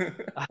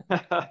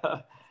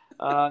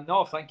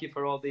 No, thank you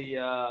for all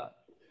the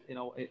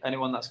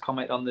anyone that's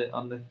commented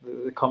on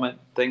the comment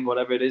thing,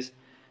 whatever it is.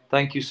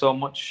 Thank you so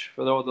much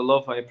for all the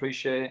love. I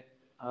appreciate it.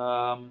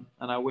 And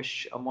I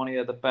wish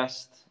Omonoia the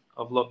best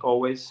of luck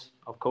always,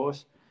 of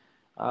course.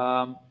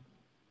 And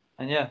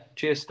yeah,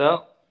 cheers,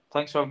 Stel.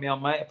 Thanks for having me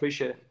on, mate.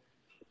 Appreciate it.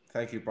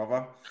 Thank you,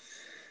 brother.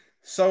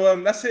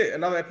 So that's it.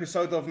 Another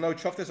episode of No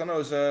Chuffness. I know it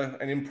was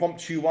an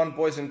impromptu one,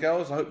 boys and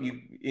girls. I hope you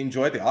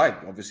enjoyed it. I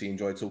obviously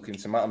enjoyed talking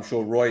to Matt. I'm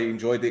sure Roy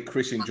enjoyed it.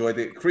 Chris enjoyed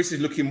it. Chris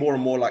is looking more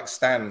and more like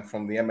Stan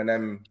from the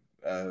Eminem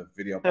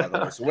video, by the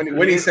way. So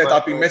when he said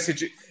I've been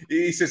messaging,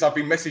 he says I've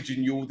been messaging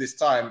you all this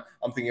time.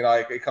 I'm thinking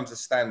it comes a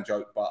Stan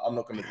joke, but I'm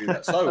not going to do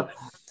that. So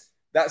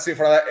that's it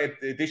for that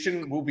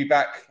edition. We'll be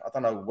back. I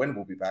don't know when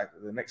we'll be back.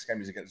 The next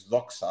game is against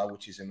Doxa,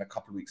 which is in a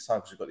couple of weeks' time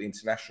because we've got the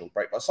international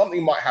break. But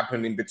something might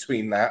happen in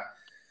between that.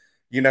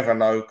 You never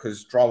know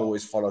because drama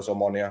always follows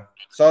Omonoia.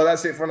 So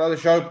that's it for another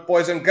show.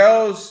 Boys and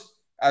girls,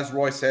 as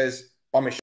Roy says, bomba.